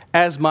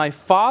 as my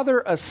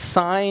Father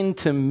assigned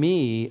to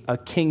me, a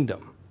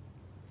kingdom."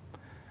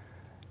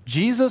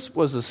 Jesus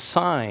was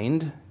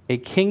assigned a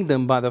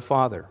kingdom by the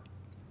Father.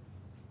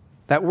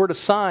 That word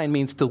assign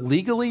means to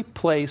legally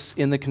place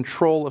in the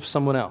control of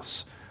someone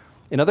else.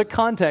 In other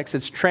contexts,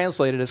 it's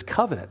translated as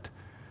covenant.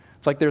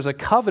 It's like there's a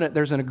covenant,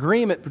 there's an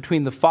agreement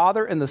between the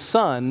Father and the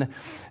Son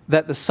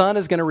that the Son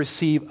is going to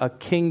receive a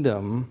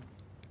kingdom,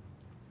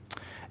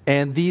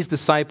 and these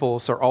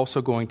disciples are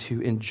also going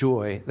to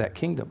enjoy that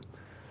kingdom.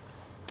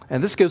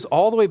 And this goes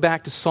all the way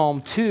back to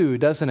Psalm 2,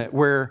 doesn't it?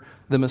 Where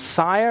the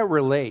Messiah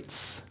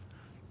relates,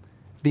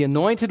 the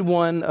anointed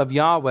one of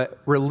Yahweh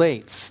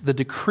relates the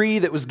decree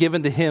that was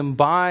given to him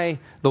by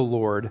the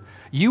Lord.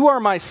 "You are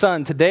my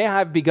son, today I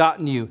have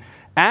begotten you.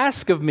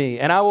 Ask of me,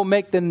 and I will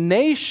make the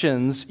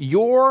nations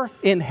your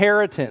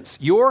inheritance,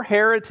 your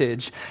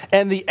heritage,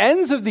 and the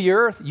ends of the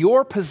earth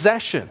your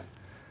possession."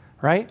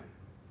 Right?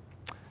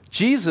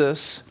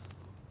 Jesus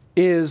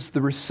is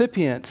the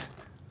recipient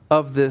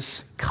of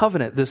this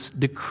covenant, this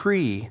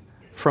decree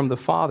from the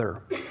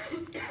Father.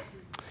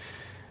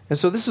 And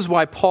so this is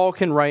why Paul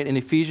can write in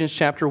Ephesians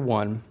chapter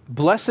 1,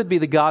 "Blessed be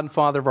the God and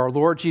Father of our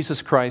Lord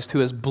Jesus Christ, who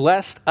has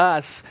blessed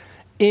us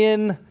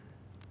in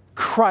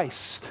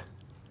Christ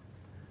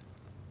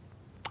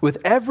with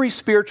every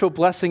spiritual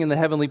blessing in the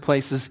heavenly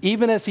places,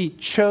 even as he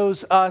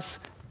chose us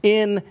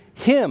in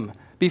him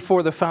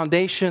before the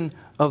foundation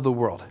of the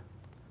world."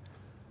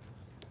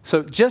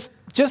 So just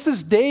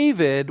as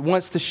David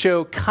wants to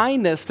show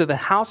kindness to the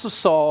house of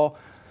Saul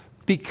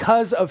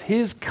because of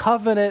his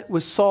covenant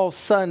with Saul's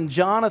son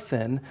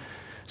Jonathan,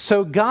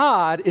 so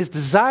God is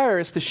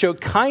desirous to show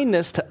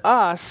kindness to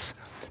us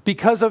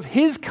because of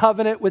his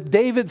covenant with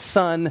David's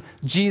son,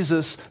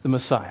 Jesus the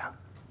Messiah.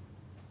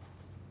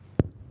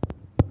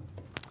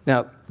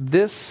 Now,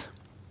 this,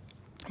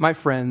 my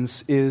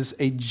friends, is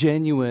a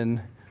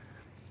genuine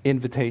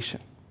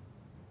invitation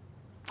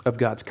of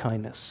God's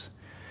kindness.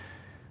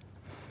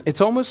 It's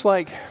almost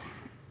like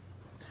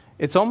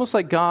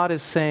God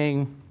is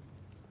saying,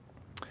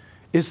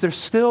 "Is there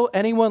still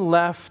anyone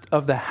left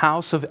of the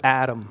house of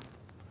Adam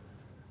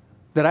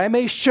that I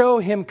may show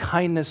him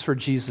kindness for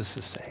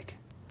Jesus' sake?"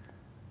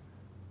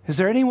 Is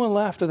there anyone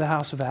left of the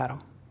house of Adam,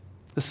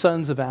 the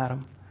sons of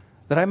Adam,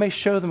 that I may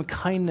show them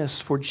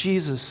kindness for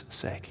Jesus'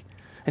 sake?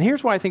 And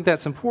here's why I think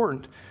that's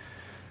important.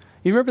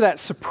 You remember that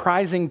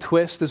surprising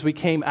twist as we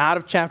came out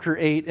of chapter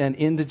 8 and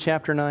into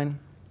chapter 9?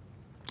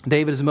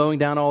 David is mowing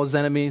down all his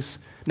enemies.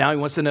 Now he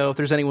wants to know if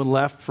there's anyone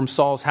left from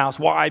Saul's house.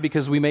 Why?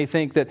 Because we may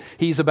think that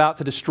he's about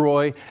to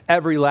destroy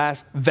every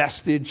last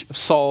vestige of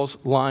Saul's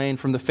line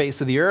from the face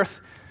of the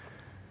earth.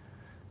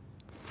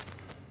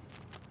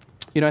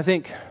 You know, I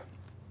think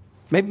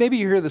maybe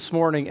you're here this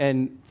morning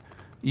and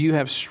you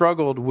have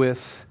struggled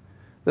with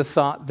the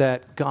thought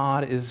that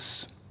God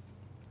is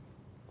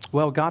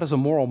a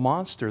moral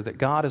monster, that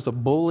God is a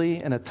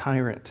bully and a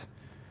tyrant.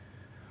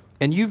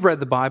 And you've read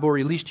the Bible, or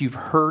at least you've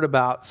heard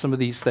about some of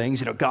these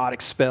things. You know, God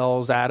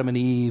expels Adam and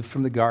Eve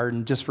from the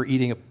garden just for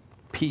eating a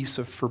piece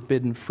of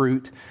forbidden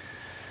fruit.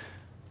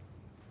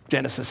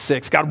 Genesis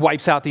 6, God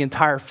wipes out the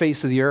entire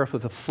face of the earth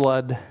with a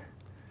flood.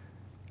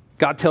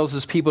 God tells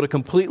his people to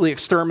completely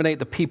exterminate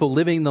the people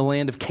living in the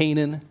land of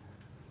Canaan.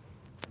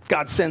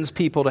 God sends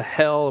people to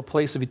hell, a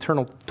place of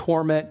eternal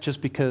torment, just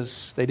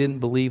because they didn't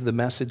believe the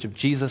message of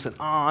Jesus, and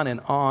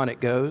on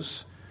it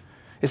goes.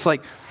 It's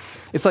like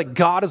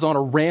God is on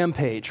a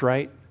rampage,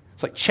 right?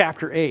 It's like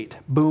chapter 8,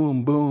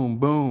 boom, boom,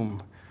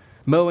 boom,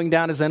 mowing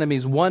down his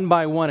enemies one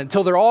by one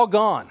until they're all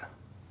gone.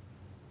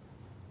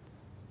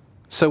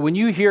 So when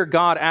you hear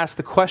God ask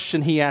the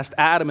question he asked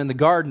Adam in the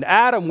garden,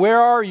 "Adam,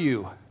 where are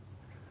you?"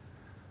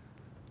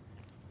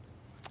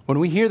 When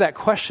we hear that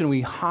question,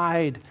 we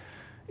hide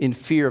in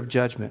fear of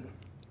judgment.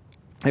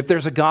 If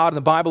there's a God and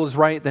the Bible is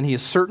right, then he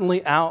is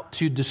certainly out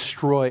to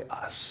destroy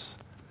us.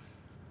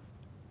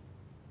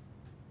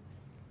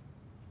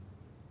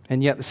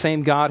 And yet the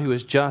same God who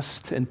is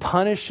just and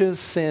punishes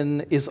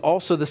sin is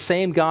also the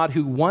same God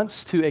who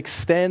wants to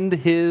extend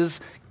his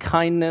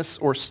kindness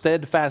or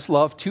steadfast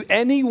love to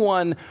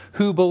anyone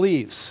who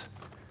believes.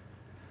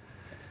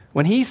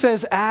 When he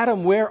says,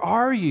 "Adam, where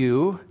are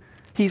you?"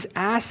 He's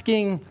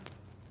asking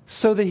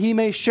so that he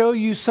may show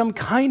you some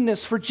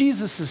kindness for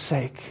Jesus'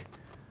 sake.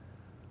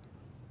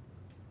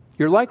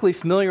 You're likely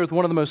familiar with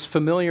one of the most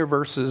familiar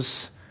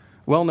verses,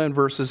 well-known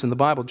verses in the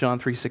Bible, John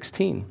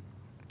 3:16.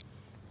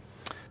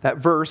 That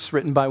verse,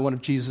 written by one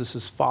of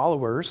Jesus'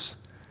 followers,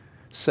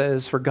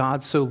 says, "For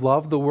God so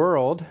loved the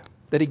world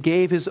that he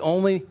gave his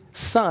only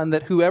Son,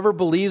 that whoever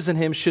believes in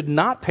him should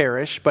not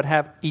perish, but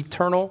have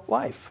eternal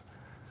life."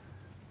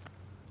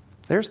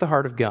 There's the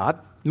heart of God.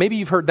 Maybe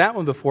you've heard that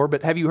one before,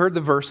 but have you heard the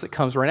verse that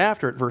comes right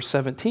after it, verse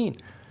 17?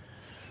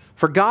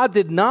 "For God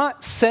did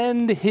not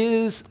send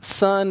his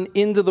Son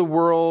into the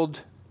world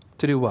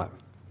to do what?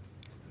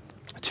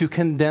 To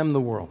condemn the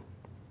world,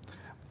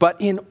 but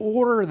in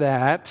order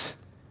that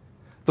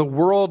the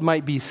world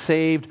might be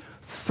saved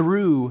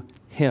through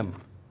him."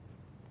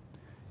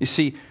 You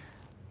see,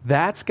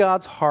 that's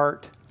God's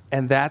heart,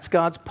 and that's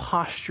God's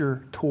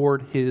posture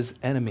toward his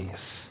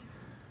enemies.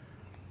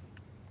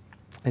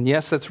 And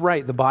yes, that's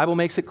right. The Bible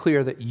makes it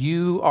clear that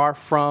you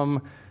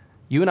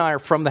and I are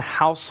from the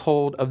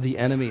household of the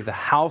enemy, the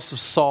house of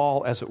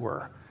Saul, as it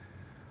were.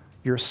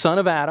 You're a son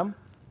of Adam.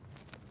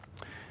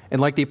 And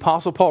like the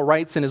Apostle Paul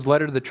writes in his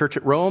letter to the church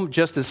at Rome,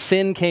 just as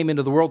sin came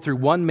into the world through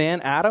one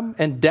man, Adam,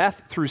 and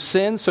death through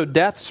sin, so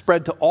death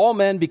spread to all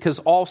men because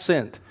all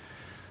sinned.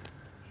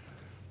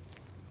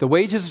 The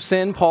wages of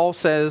sin, Paul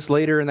says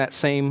later in that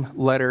same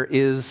letter,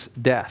 is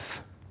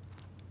death.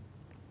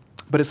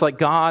 But it's like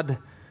God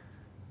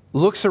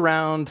looks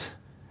around,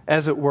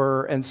 as it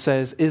were, and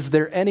says, "Is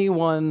there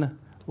anyone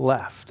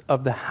left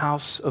of the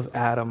house of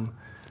Adam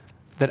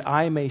that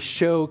I may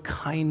show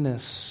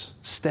kindness,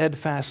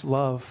 steadfast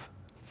love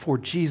for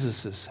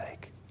Jesus'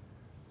 sake?"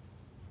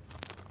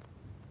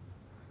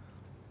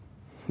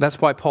 That's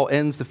why Paul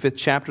ends the 5th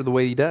chapter the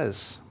way he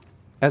does.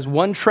 "As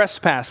one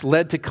trespass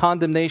led to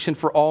condemnation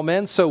for all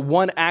men, so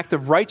one act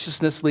of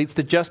righteousness leads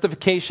to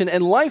justification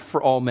and life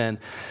for all men.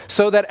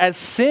 So that as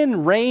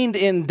sin reigned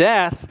in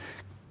death,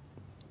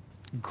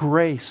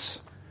 grace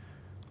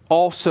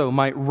also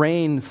might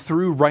reign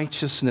through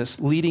righteousness,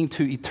 leading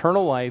to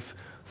eternal life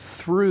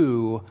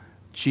through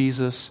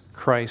Jesus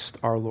Christ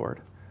our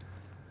Lord."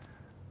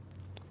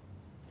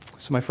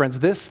 So my friends,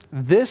 this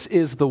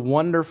is the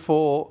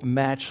wonderful,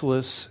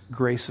 matchless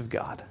grace of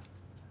God.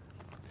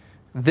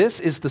 This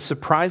is the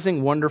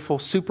surprising, wonderful,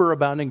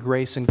 superabounding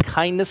grace and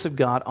kindness of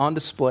God on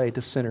display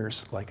to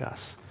sinners like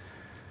us.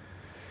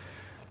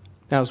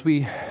 Now, as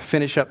we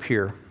finish up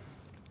here,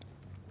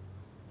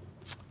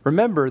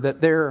 remember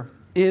that there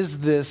is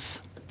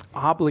this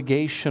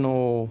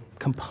obligational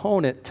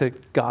component to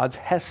God's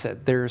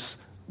hesed. There's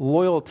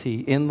loyalty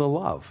in the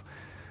love.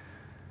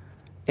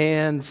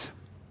 And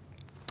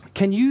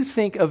can you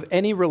think of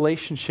any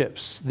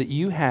relationships that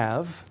you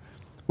have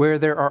where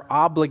there are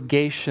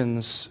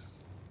obligations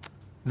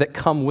that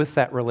come with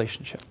that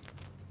relationship?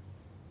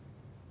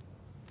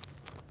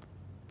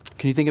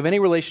 Can you think of any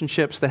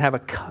relationships that have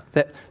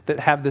that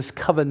have this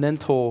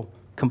covenantal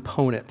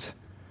component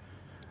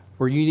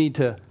where you need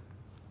to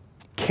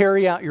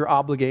carry out your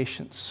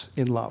obligations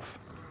in love?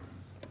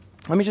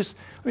 Let me just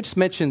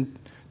mention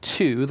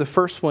two. The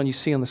first one you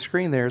see on the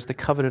screen there is the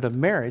covenant of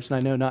marriage, and I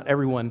know not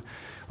everyone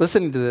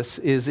listening to this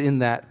is in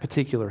that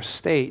particular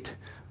state,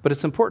 but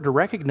it's important to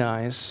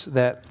recognize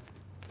that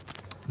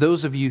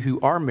those of you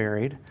who are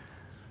married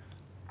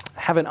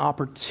have an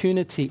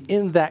opportunity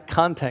in that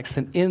context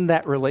and in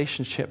that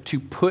relationship to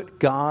put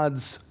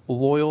God's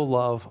loyal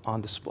love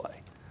on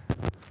display.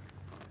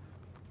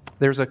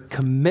 There's a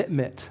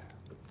commitment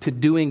to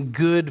doing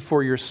good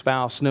for your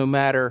spouse, no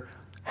matter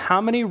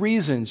how many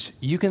reasons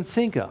you can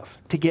think of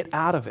to get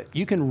out of it.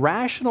 You can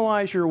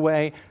rationalize your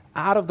way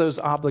out of those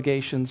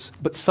obligations,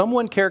 but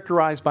someone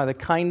characterized by the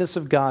kindness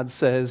of God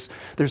says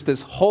there's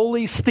this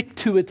holy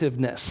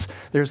stick-to-itiveness.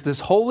 There's this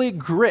holy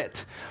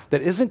grit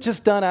that isn't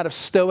just done out of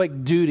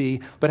stoic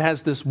duty, but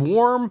has this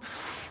warm,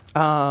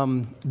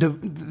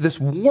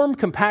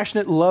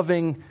 compassionate,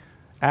 loving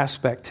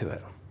aspect to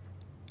it.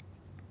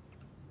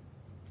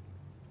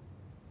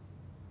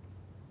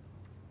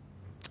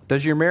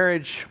 Does your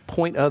marriage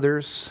point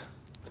others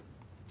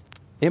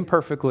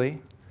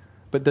imperfectly?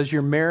 But does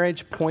your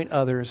marriage point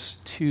others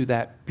to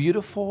that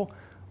beautiful,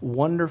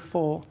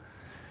 wonderful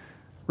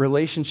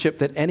relationship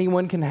that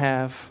anyone can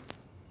have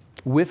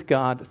with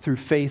God through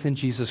faith in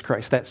Jesus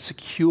Christ? That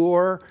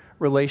secure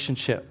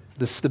relationship,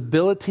 the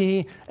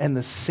stability and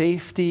the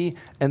safety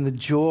and the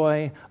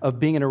joy of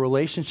being in a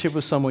relationship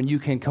with someone you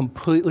can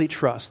completely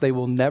trust. They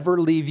will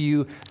never leave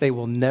you. They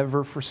will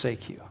never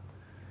forsake you.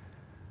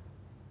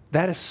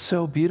 That is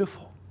so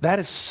beautiful. That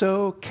is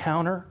so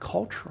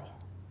countercultural.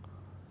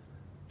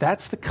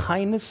 That's the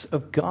kindness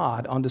of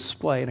God on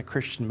display in a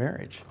Christian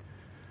marriage.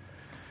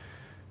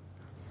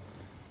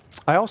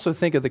 I also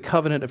think of the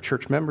covenant of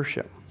church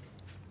membership.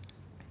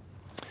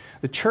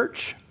 The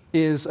church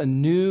is a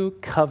new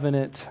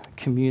covenant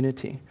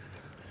community.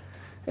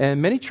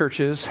 And many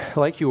churches,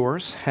 like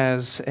yours,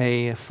 has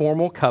a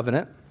formal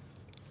covenant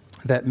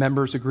that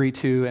members agree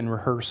to and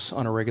rehearse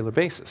on a regular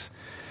basis.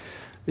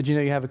 Did you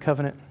know you have a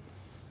covenant?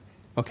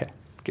 Okay,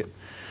 good.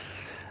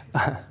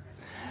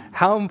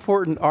 How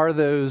important are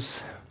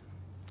those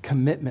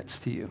commitments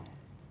to you?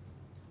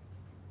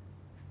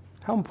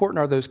 How important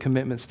are those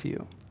commitments to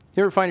you?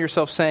 You ever find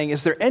yourself saying,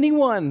 is there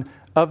anyone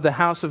of the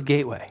house of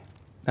Gateway?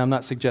 Now, I'm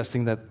not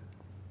suggesting that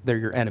they're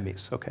your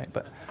enemies, okay,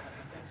 but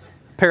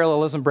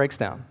parallelism breaks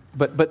down.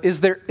 But is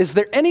there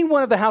any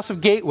one of the house of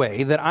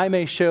Gateway that I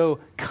may show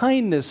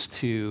kindness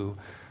to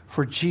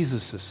for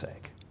Jesus'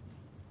 sake?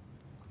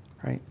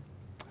 Right?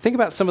 Think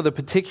about some of the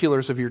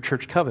particulars of your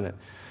church covenant.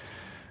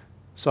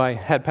 So I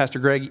had Pastor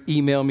Greg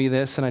email me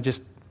this, and I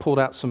just pulled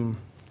out some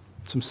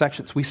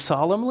sections. We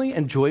solemnly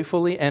and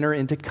joyfully enter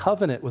into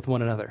covenant with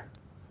one another.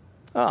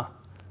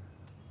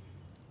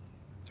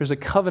 There's a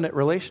covenant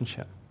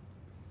relationship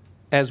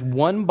as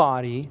one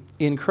body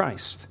in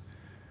Christ.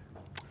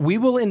 We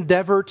will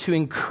endeavor to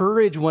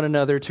encourage one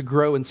another to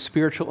grow in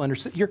spiritual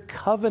understanding. You're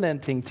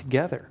covenanting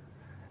together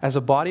as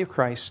a body of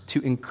Christ to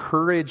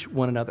encourage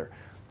one another.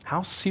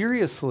 How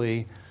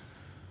seriously,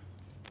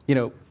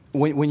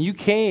 when you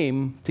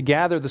came to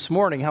gather this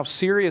morning, how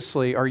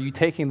seriously are you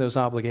taking those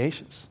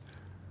obligations?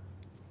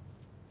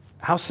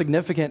 How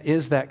significant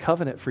is that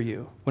covenant for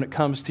you when it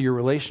comes to your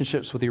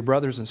relationships with your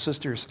brothers and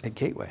sisters at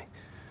Gateway?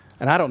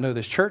 And I don't know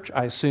this church.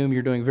 I assume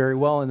you're doing very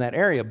well in that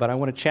area, but I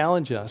want to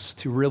challenge us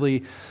to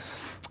really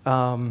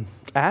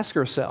ask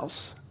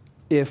ourselves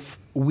if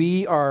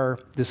we are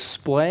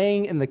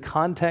displaying in the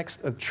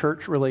context of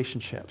church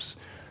relationships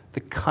the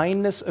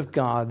kindness of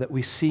God that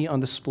we see on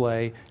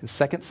display in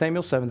 2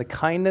 Samuel 7, the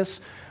kindness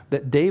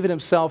that David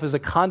himself is a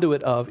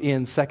conduit of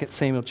in 2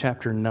 Samuel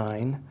chapter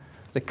 9,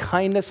 the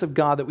kindness of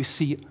God that we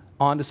see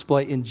on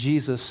display in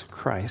Jesus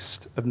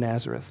Christ of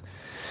Nazareth.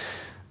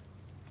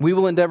 We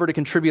will endeavor to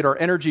contribute our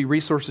energy,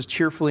 resources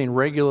cheerfully and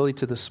regularly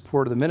to the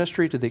support of the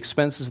ministry, to the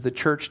expenses of the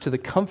church, to the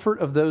comfort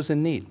of those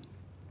in need.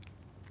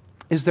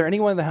 Is there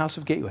anyone in the house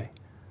of Gateway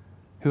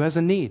who has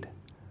a need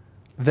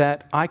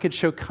that I could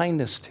show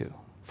kindness to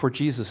for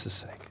Jesus'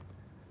 sake?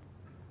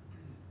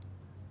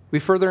 We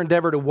further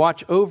endeavor to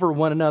watch over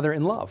one another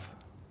in love,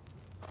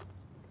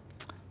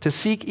 to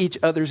seek each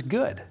other's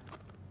good,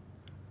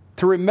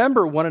 to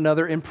remember one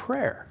another in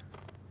prayer,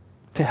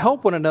 to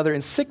help one another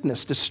in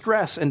sickness,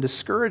 distress, and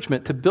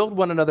discouragement, to build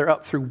one another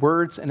up through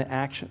words and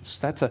actions.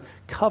 That's a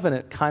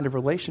covenant kind of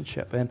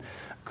relationship. And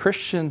a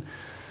Christian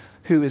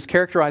who is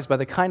characterized by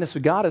the kindness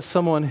of God is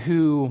someone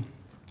who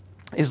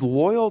is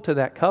loyal to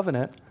that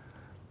covenant,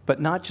 but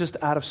not just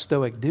out of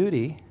stoic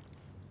duty.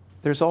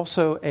 There's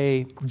also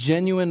a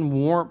genuine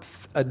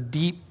warmth, a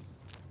deep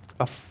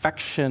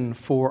affection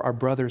for our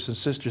brothers and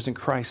sisters in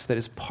Christ that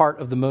is part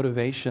of the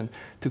motivation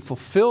to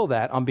fulfill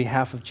that on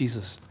behalf of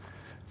Jesus,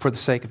 for the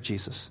sake of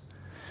Jesus.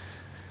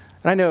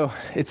 And I know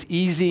it's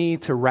easy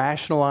to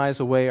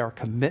rationalize away our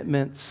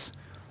commitments.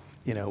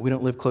 We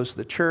don't live close to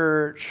the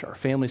church. Our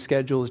family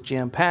schedule is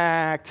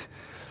jam-packed.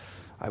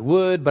 I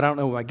would, but I don't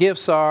know what my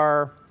gifts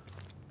are.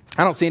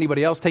 I don't see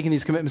anybody else taking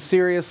these commitments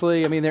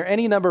seriously. There are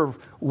any number of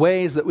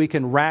ways that we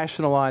can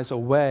rationalize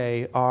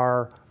away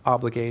our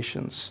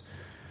obligations.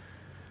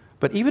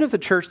 But even if the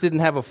church didn't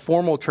have a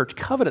formal church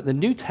covenant, the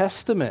New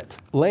Testament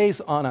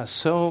lays on us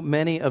so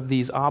many of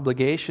these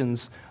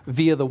obligations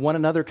via the one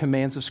another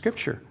commands of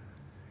Scripture,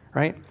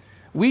 right?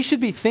 We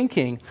should be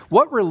thinking,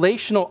 what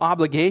relational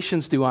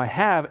obligations do I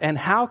have, and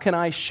how can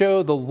I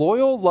show the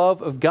loyal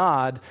love of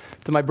God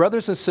to my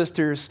brothers and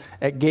sisters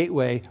at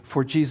Gateway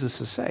for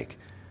Jesus' sake?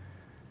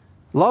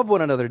 Love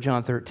one another,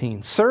 John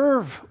 13.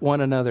 Serve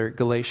one another,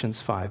 Galatians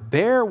 5.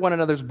 Bear one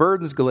another's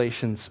burdens,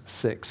 Galatians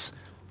 6.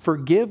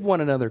 Forgive one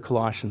another,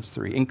 Colossians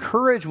 3.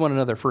 Encourage one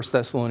another, 1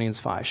 Thessalonians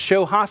 5.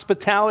 Show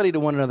hospitality to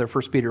one another,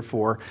 1 Peter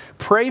 4.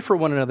 Pray for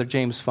one another,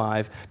 James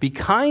 5. Be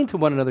kind to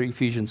one another,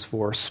 Ephesians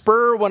 4.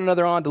 Spur one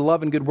another on to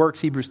love and good works,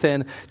 Hebrews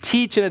 10.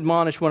 Teach and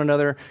admonish one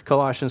another,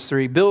 Colossians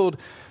 3. Build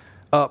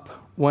up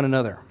one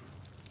another,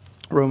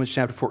 Romans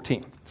chapter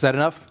 14. Is that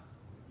enough?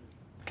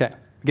 Okay.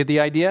 Get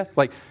the idea?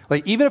 Like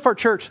even if our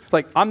church,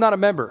 I'm not a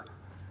member,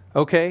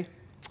 okay?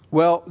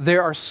 Well,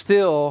 there are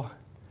still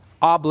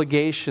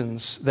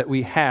obligations that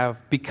we have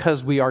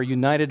because we are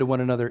united to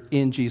one another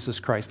in Jesus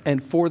Christ.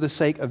 And for the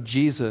sake of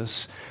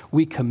Jesus,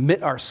 we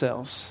commit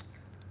ourselves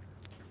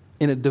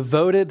in a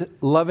devoted,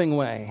 loving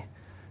way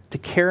to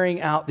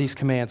carrying out these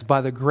commands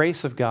by the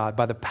grace of God,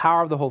 by the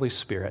power of the Holy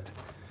Spirit,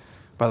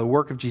 by the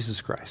work of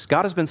Jesus Christ.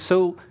 God has been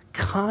so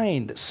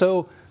kind,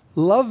 so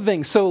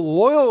loving, so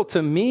loyal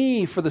to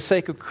me for the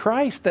sake of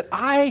Christ that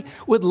I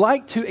would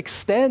like to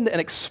extend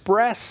and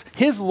express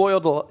His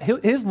loyal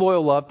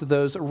love to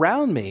those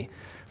around me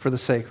for the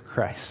sake of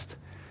Christ.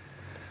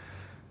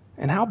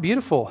 And how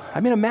beautiful.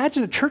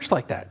 Imagine a church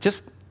like that.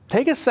 Just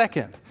take a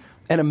second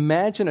and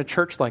imagine a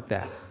church like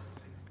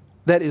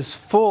that is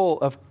full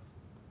of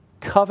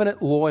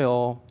covenant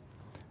loyal,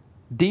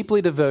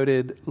 deeply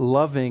devoted,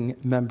 loving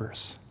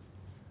members.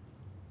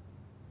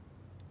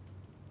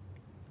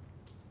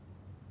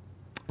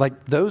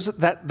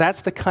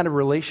 That's the kind of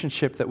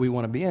relationship that we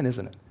want to be in,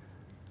 isn't it?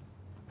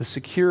 The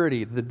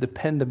security, the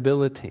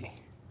dependability,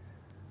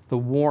 the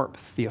warmth,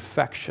 the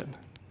affection.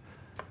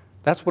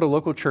 That's what a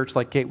local church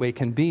like Gateway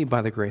can be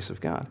by the grace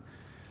of God.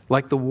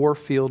 Like the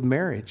Warfield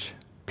marriage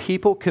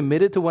People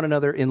committed to one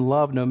another in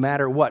love no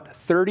matter what.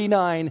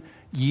 39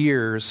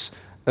 years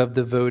of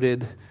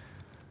devoted,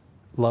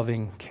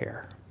 loving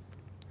care.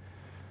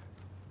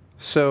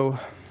 So,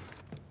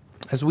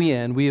 as we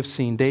end, we have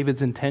seen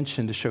David's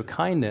intention to show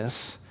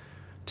kindness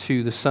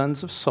to the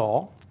sons of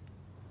Saul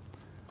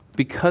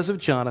because of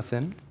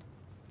Jonathan.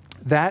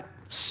 That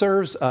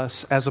serves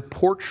us as a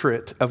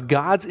portrait of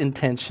God's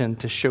intention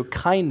to show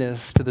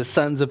kindness to the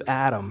sons of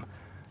Adam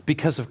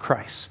because of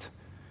Christ.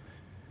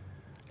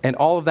 And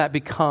all of that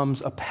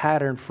becomes a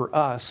pattern for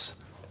us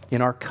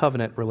in our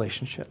covenant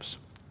relationships.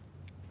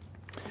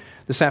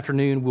 This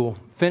afternoon, we'll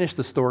finish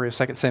the story of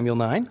 2 Samuel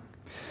 9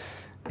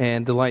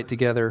 and delight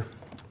together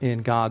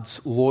in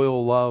God's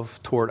loyal love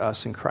toward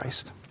us in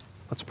Christ.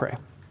 Let's pray.